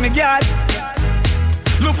 I at me guard.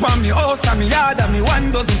 Look on me house and me yard and me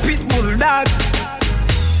 1 dozen pit bull dog.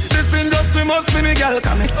 This industry must be me girl,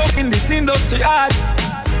 come me up in this industry hard.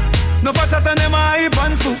 No fatter than them a hype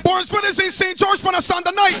and soup. Bourne Village in St. George for a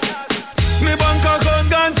Sunday night. Me bank account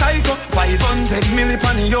gone psycho. 500 million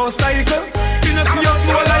on your cycle. You know see your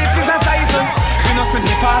slow life is a cycle. You know see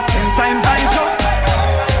me fast 10 times I jump.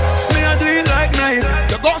 Me a do it like night.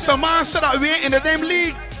 You got some man said that we ain't in the damn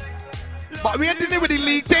league. But we ain't dealing with the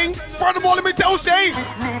league thing. Furthermore, let me tell you, say.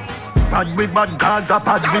 Bad we bad, Gaza,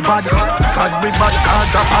 bad we bad. Bad we bad,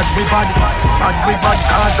 Gaza, bad we bad. Bad we bad,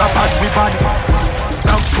 Gaza, bad we bad.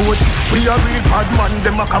 Black food, we a real bad man,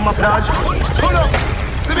 them a camouflage. Hold up,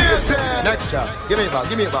 see me say. Next shot, give me a back,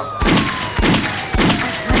 give me a back.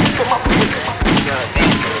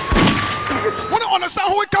 Wanna understand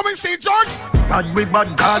how we come in St. George? Bad we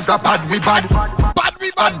bad, Gaza, bad we bad. Bad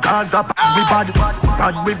we bad, Gaza, bad we bad.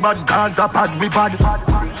 Bad we bad, Gaza, bad we bad.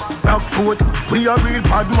 Black foot, we a real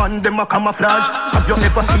bad man, them a camouflage. Have you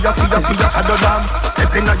ever see a shadow dog?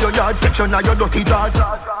 Step in your yard, catch you on your dirty jaws.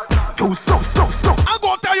 Too slow. I'm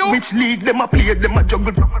gonna tell you which league them a play, them a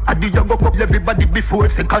juggle. I do you go up everybody before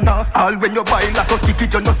second half. All when you buy like a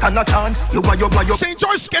ticket, you no stand a chance. You buy St.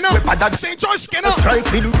 George Skinner. St. George Skinner. Strike,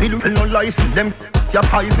 feel no license, them your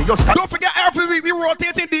pies, you start. Don't forget every week we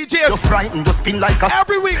rotating DJs. You frightened, you spin like a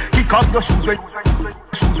every week. Kick off your shoes when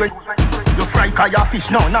you fry car your fish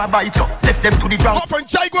now, nah bite you. Left them to the ground. Up from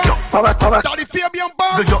Jagwa. Daddy Fabian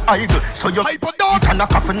Bourne. You idle, so you hyper dog. Can a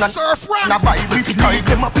coffin and surf rap. Nah buy which league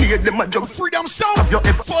them a play, them a jug. Freedom South. Have you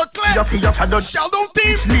ever Full Clip. You see your shadow. Sheldon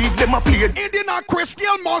Team. Which league them a play? Indian and Chris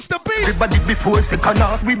Gill, Monster Beast. Everybody before second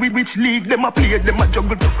half. Which league them a play, them a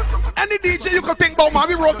juggle. Any DJ you can think about, man.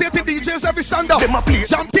 We rotating DJs every Sunday. Them a play.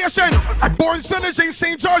 Jamtation. At Bourne Village in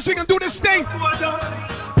St. George, we can do this thing.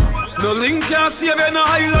 No link can save you, no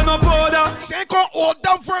island, no border. Second old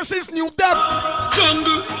dub versus new dub.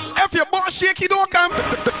 Jungle. If your boss shaky, don't come.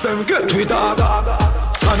 Them get with dog.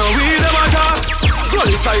 I know we them attack. Go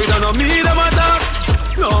inside, I know me them attack.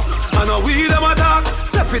 No, I know we them attack.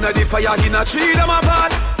 Step in the fire, in a tree them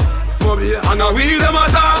apart. Mommy, I know we them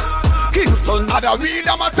attack. Kingston, I know we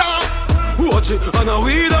them attack. Watch it, I know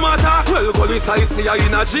we them attack. Well, go inside, see ya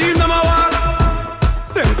in a dream them a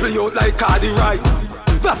walk. Them play out like Cardi right.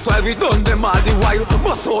 That's why we done them all the while.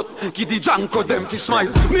 Bust out, give the janko them fi smile.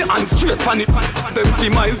 Me hands straight on it, them fi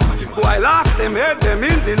miles. Boy, last them head them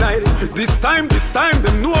in denial. This time,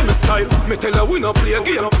 them know me style. Me tell her we no play a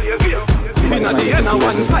game. Inna the end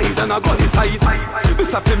one side and I go the side.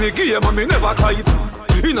 This a fi me game and me never cried.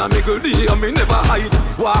 Inna me good day and me never hide.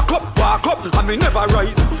 Walk up and me never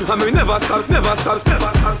ride. And me never stop.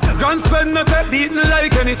 Grand spend no take beating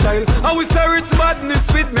like any child. And we say rich badness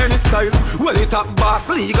with many style. Well it up boss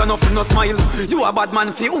league and nothing no smile. You a bad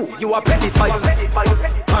man fi who? You a pedophile.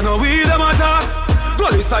 I know we them attack.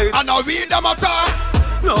 Gully side. I know we them attack.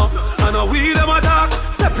 No, I know we them attack.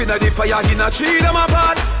 Step in the fire in a tree them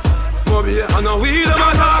apart. Mommy, I know we them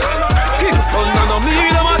attack. Kingston, I know me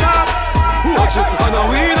them attack. Watch it, I know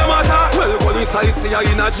we them attack. Well, police I see ya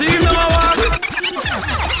in a dream them a walk.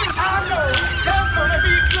 I know there's gonna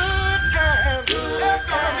be good times. There's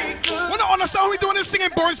gonna be good. Wanna understand how we doing this singing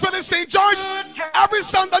Bourne Village St. George every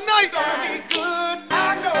Sunday night.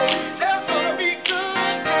 I know there's gonna be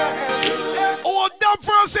good times. Old dub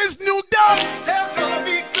versus new dub. There's gonna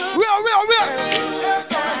be good. Where? There's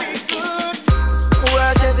gonna be good.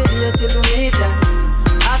 Work every day till the weekends.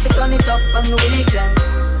 I fi turn it up on the weekends.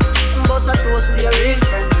 Boss a toast to your real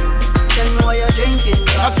friend. Tell me what you're drinking.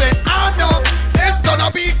 I said I know it's gonna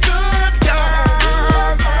be good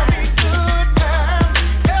times.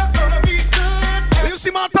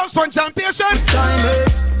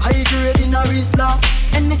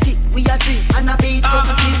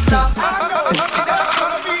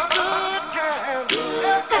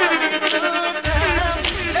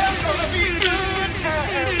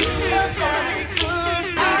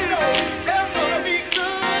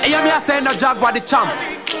 say no Jagwa the champ.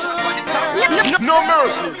 No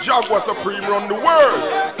mercy, Jagwa supreme run the world.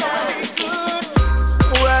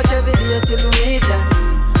 Work every day till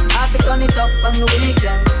weekends. Have to turn it up on the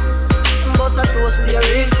weekends. Boss a toast to your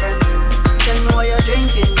real friend. Tell me why you're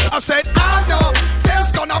drinking. I said, I know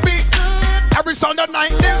there's gonna be every Sunday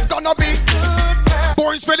night. There's gonna be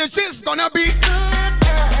Bourne's Village. It's gonna be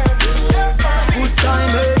good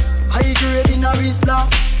time, eh? High grade in a Rizla.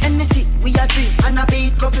 NC, we a drink and a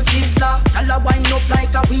beat couple sister. Tell her wind up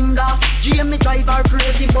like a winger. GM drive her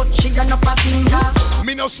crazy, but she a no passenger.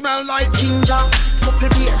 Me no smell like ginger. Couple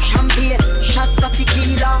beer, champagne, shots of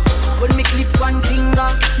tequila. When me clip one finger,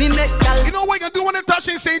 me make gal. You know what you can do when I'm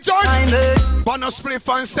touching St. George? Burn a spliff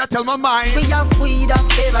and settle my mind. We have weed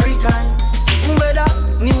of favorite kind. Whether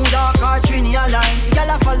New Dark or Trinity line. Y'all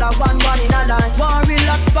a follow one in a line. One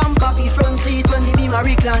relax, pump papi front seat when the beam a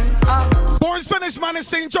recline. Bourne's Finish man in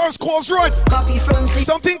St. George Coast Road. Papi front seat.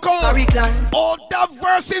 Something called Old Dub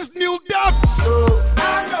versus New Dub. So,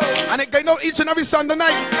 and it going out each and every Sunday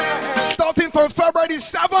night. Starting from February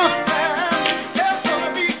 7th.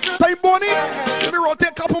 Time Bonnie. Let me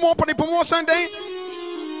rotate a couple more for the promotion day.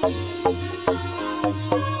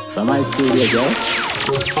 From my studios, yo.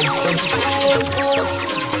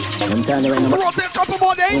 I'm telling you right now. Rotate a couple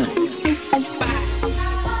more days.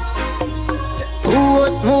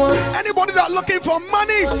 Anybody that looking for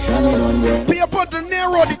money? Paper, the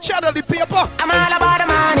Nero, the cheddar, the paper. I'm all about the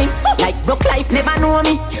money. Like broke life never know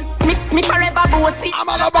me. Me forever bossy. I'm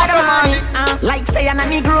all about the money. Like say I'm a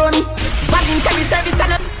Negroni. Voluntary service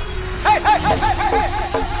and a... Hey.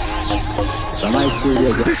 From my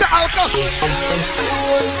studios, yo. This is alcohol.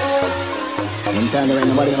 I'm telling you right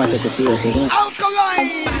now, nobody want to take it serious, you know?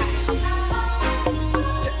 Alkaline.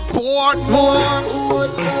 Portmore.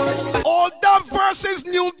 Old Dub versus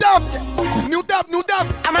New Dub. New Dub.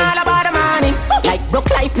 I'm all about the money. Like broke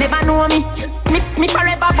life never know me. Me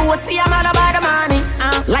forever bossy. I'm all about the money.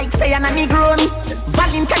 Like say I'm a Negroni.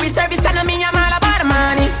 Voluntary service and me. I'm all about the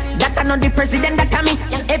money. That I know the president that I me.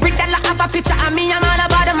 Every dollar have a picture of me. I'm all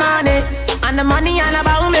about the money. And the money all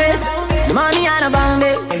about me. The money all about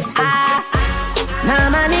me. No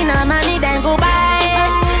money, then go buy.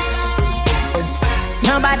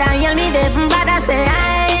 Nobody hear me, they from bad, I say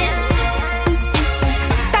aye.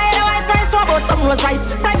 Tired of white price, what about some Rolls Royce?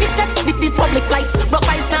 Private jets, these public flights. Broke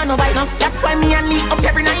by now, no buy now. That's why me and Lee up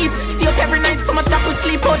every night. Stay up every night, so much that we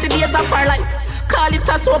sleep out the days of our lives. Call it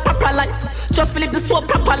a so proper life. Just live the so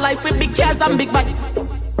proper life with big cars and big bikes.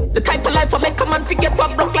 The type of life I make a man forget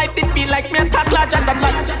what broke life did feel like. Me a talk larger than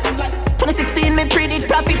life. 2016, me predict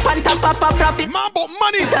profit, panta papa profit. Mambo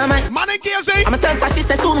money, money gears. I'ma tell her she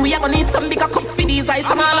say soon we are gonna need some bigger cups for these eyes.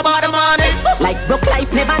 I'm all about the money. Like broke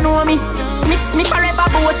life never know me. Me forever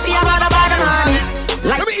bossy. I'm all about the money.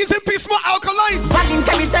 Like let me easy piece more alkaline.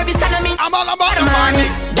 Voluntary service and me. I'm all about the money.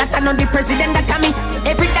 That I know the president that I me.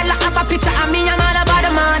 Every dollar have a picture of me. I'm all about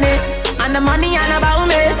the money. And the money all about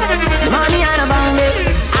me. The money all about me.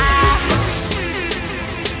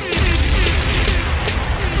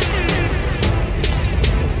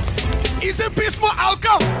 Easy piece more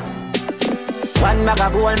alcohol. One bag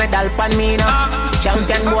of gold medal pan me now.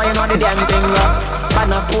 Champion boy, you know the damn thing now.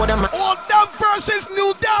 Pan up for them. Old Dub versus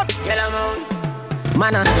New Dub. Yellow moon.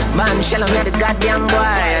 Man, shell me the goddamn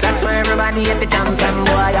boy. That's why everybody at the champion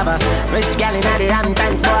boy. Have a rich gal in the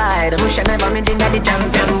Hamptons boy. The bush never made in the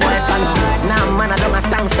champion boy. Now man, I don't a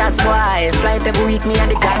songsters boy. Flight every week me at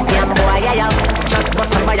the goddamn boy. Yeah. Just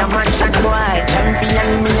bust up by a mansion boy.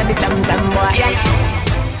 Champion me at the champion boy. Yeah.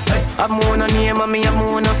 I'm on a name, I'm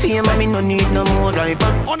on a fame, I no need no more drive.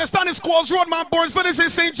 Understand this Squalls Road, man. Bourne's Village in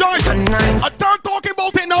St. George. I start talking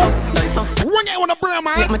about it now. Ring it on the brain,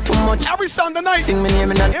 man. Every Sunday night. Sing my name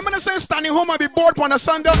in that. I'm gonna say standing home, I be bored on a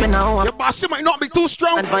Sunday. Your boss might not be too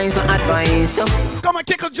strong. Advice. Come and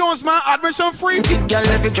Kickle Jones, man. Admission free. Big girl,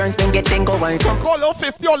 every joints, then get go wife. Go a little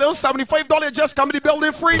 $50 or a little $75, just come to the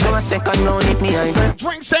building free. Go a second, no need me.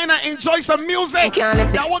 Drink, saying and enjoy some music.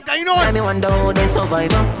 That what going on? I wonder how they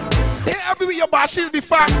survive. Hey, every week your bosses be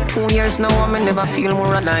fat. 2 years now, I never feel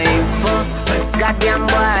more alive. Goddamn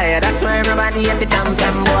boy, that's why everybody at the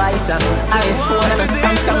champion boy. So iPhone and a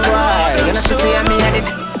Samsung boy. You know, see me at it.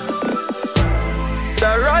 The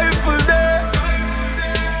rifle there.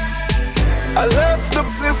 I left the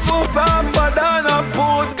foot off a Dana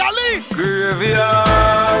put. Gali!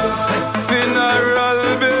 Graveyard.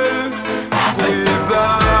 Funeral bill. Squeeze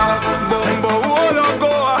off. Bumbo wanna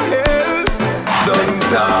go ahead. Don't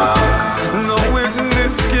talk. No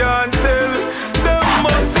witness can't tell. Them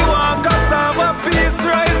must see one cassava piece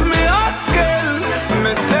rise me a scale.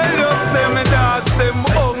 Me tell you, say me dogs them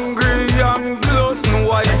hungry and glutton.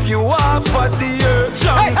 Wipe you off at the earth.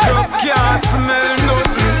 Junk up can't smell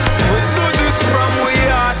nothing. We do this from we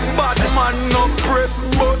heart, bad man no press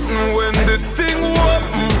button when the thing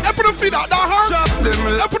open. If you don't feel that hurt, chop them.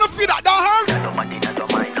 If you don't feel that hurt,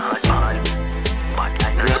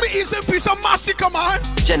 let me ease a piece of massacre, man.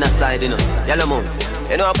 Genocide, you know. Yellow moon.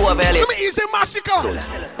 You know about Let me ease a massacre.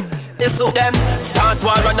 They sue them. Start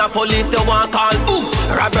war on the police, you want call. Ooh,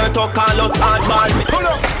 Roberto Carlos hardball. Hold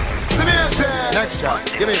up. See me say. Next one.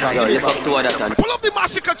 Give me one. Yo, you fuck two other time. Pull up the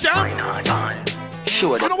massacre, champ.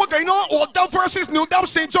 Sure. You know what going on? Old Dub versus New Dub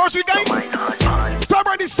St. George weekend.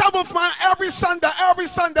 February the 7th, man. Every Sunday.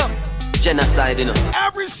 Genocide, you know.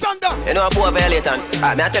 Every Sunday. You know about violation.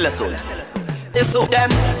 May I tell you so? They sue them.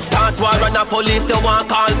 Start war on the police, you want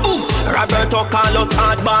call. Ooh, Roberto Carlos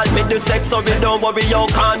hardball. Me the sex so we don't worry, you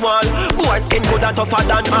can't wall. Boy skin good and tougher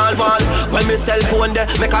than all wall. When me cell phone there,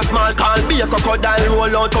 make a small call. Be a crocodile,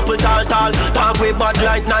 roll out couple tall. Talk way bad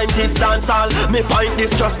like 90s dancehall. Me point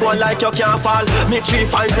this just go like you can't fall. Me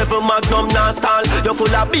 357 Magnum non-stall. You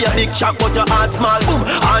full of be a big chap but your heart small. Boom,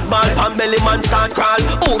 hardball, pan belly man start crawl.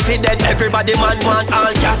 Ooh, feed dead, everybody man want all.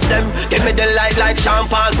 Gas them, give me the light like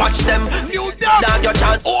champagne. Watch them. New Dog your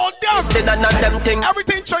chance. All them. Still none of them thing.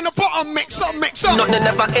 Everything trying to put on mix up. Nothing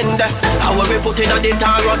never end there. How we put in on the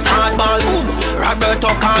Taurus hardball. Boom.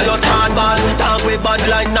 Roberto Carlos hardball. Talk with bad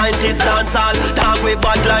like 90s dancehall. Talk with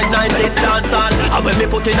bad like 90s dancehall. How we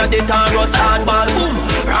put in on the Taurus hardball. Boom.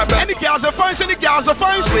 Any girls are fine, any girls are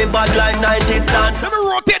fine. With bad like 90s dance. Let me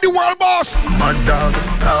rotate the world, boss. Mad dog,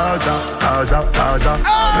 Gaza.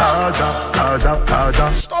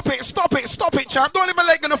 Stop it, champ. Don't even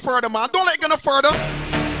let it go no further, man. Don't let it go no further.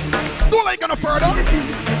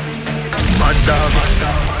 Mad dog,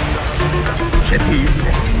 Sheffield.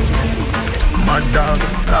 Mad dog,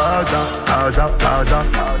 Gaza.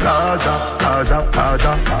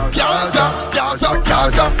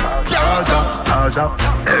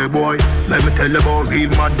 Hey boy, let me tell you about real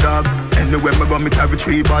mad dog. Anywhere me go, me carry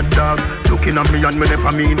 3 bad dog. Looking at me and me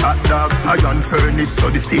never mean hot dog. Iron furnace, so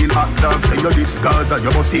the steel hot dog. Say you this Gaza,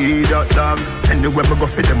 you must see that dog. Anywhere me go,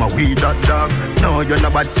 for them a weed that dog. No, you're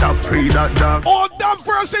not bad, stop pre that dog. All Dub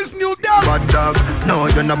versus New Dub. Bad dog. No,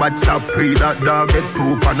 you're not bad, stop pre that dog. Get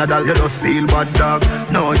 2 Panadol, you just feel bad dog.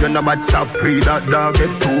 No, you're not bad, stop pre that dog.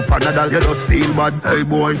 Get 2 Panadol, you just feel bad. Hey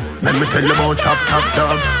boy, let me tell you about top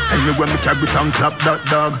dog. Anywhere me carry and clap that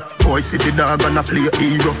dog. Boy see the dog and I play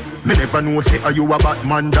hero. Me never know say are you a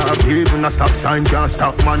Batman dog. Even a stop sign can't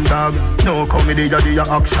stop man dog. No comedy you the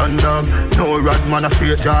action dog. No rod man a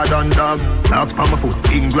straight Jordan dog. Dogs pa my foot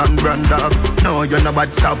England brand dog. No you're not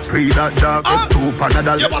bad stop pre that dog. Get 2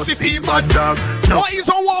 Panadol you just feel bad dog. No. What is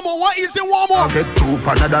a warmer? Get 2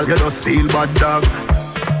 Panadol you just feel bad dog.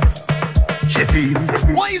 Sheffield.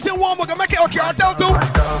 What is a warmer? Gonna make it okay, I'll tell too.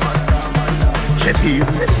 Sheffield.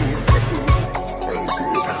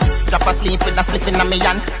 Drop asleep with a spliff in a me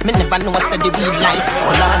hand. Me never know I said the weed life.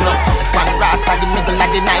 Hold on up. One rasta the middle of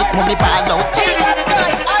the night. Mommy ball out. Jesus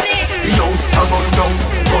Christ, Ali. Yo, gun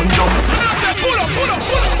down. Pull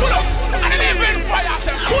up. And then even fire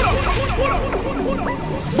say pull up.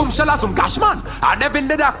 Boom, shalla some cash man. I never in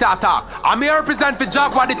the doctor talk. I'm here represent for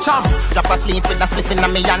Jagwa the champ. Drop asleep with a spliff in a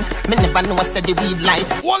me hand. Me never know I said the weed life.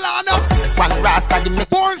 Hold on up. One rasta the middle.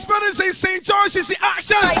 Bourne's Brothers in St. George is the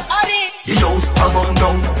action. Yo, gun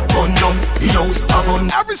down.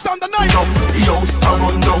 Every Sunday night.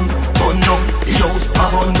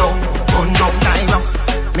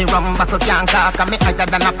 Me run back a can't talk, and me higher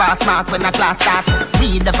than a pass mark when a class start.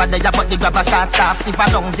 Weed never there, but the grabber shot staff. See for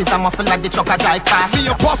lungs is a muffin like the truck a drive past. Me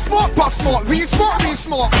a bus smoke. We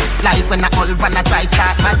smoke. Like when a old van a dry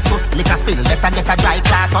start. Mad sauce, liquor spill, better get a dry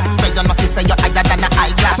clock. Come bread, you know, say you're higher than a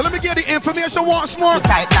eyeglass. So let me get the information once more.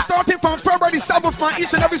 Starting from February 7th, man,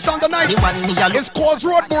 each and every Sunday night. It's Cause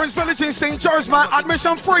Road, Bourne's Village in St. George, man.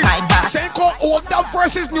 Admission free. Same called Old Dub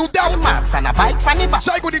versus New Dub.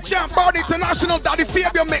 Jagwa the champ, Bourne International, Daddy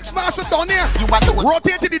Fabian mix master down here.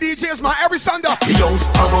 Rotate to the DJs, man, every Sunday.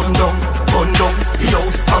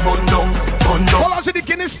 Hold on to the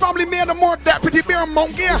Guinness family, made a more deputy beer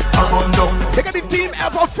monk here. They got the team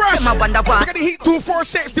ever fresh. They got the Heat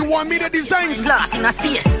 246, the 1 meter designs. In a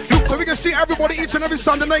space. So we can see everybody each and every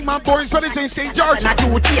Sunday night, man. Bourne's Village in St. George. And I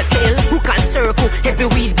do take tail, hook and circle, every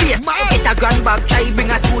weed base. Get a grand bag, try bring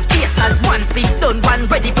a suitcase. As one split done, one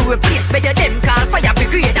ready to replace. Better them call fire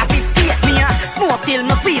brigade, a big face. Me a smoke till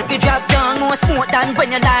me feel fi drop down. More smoke than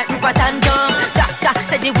when you like ripper than down. Doctor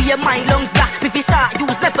said the way my lungs black. Me fi start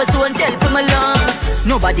use pepper zone gel for my lungs.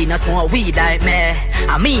 Nobody knows smoke weed like me.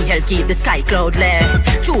 And me help keep the sky cloudly.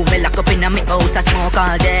 True me lock up in a me house, I smoke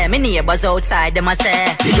all day. Me neighbors outside them a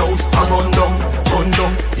say. The house a run down.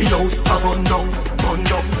 The house a run down.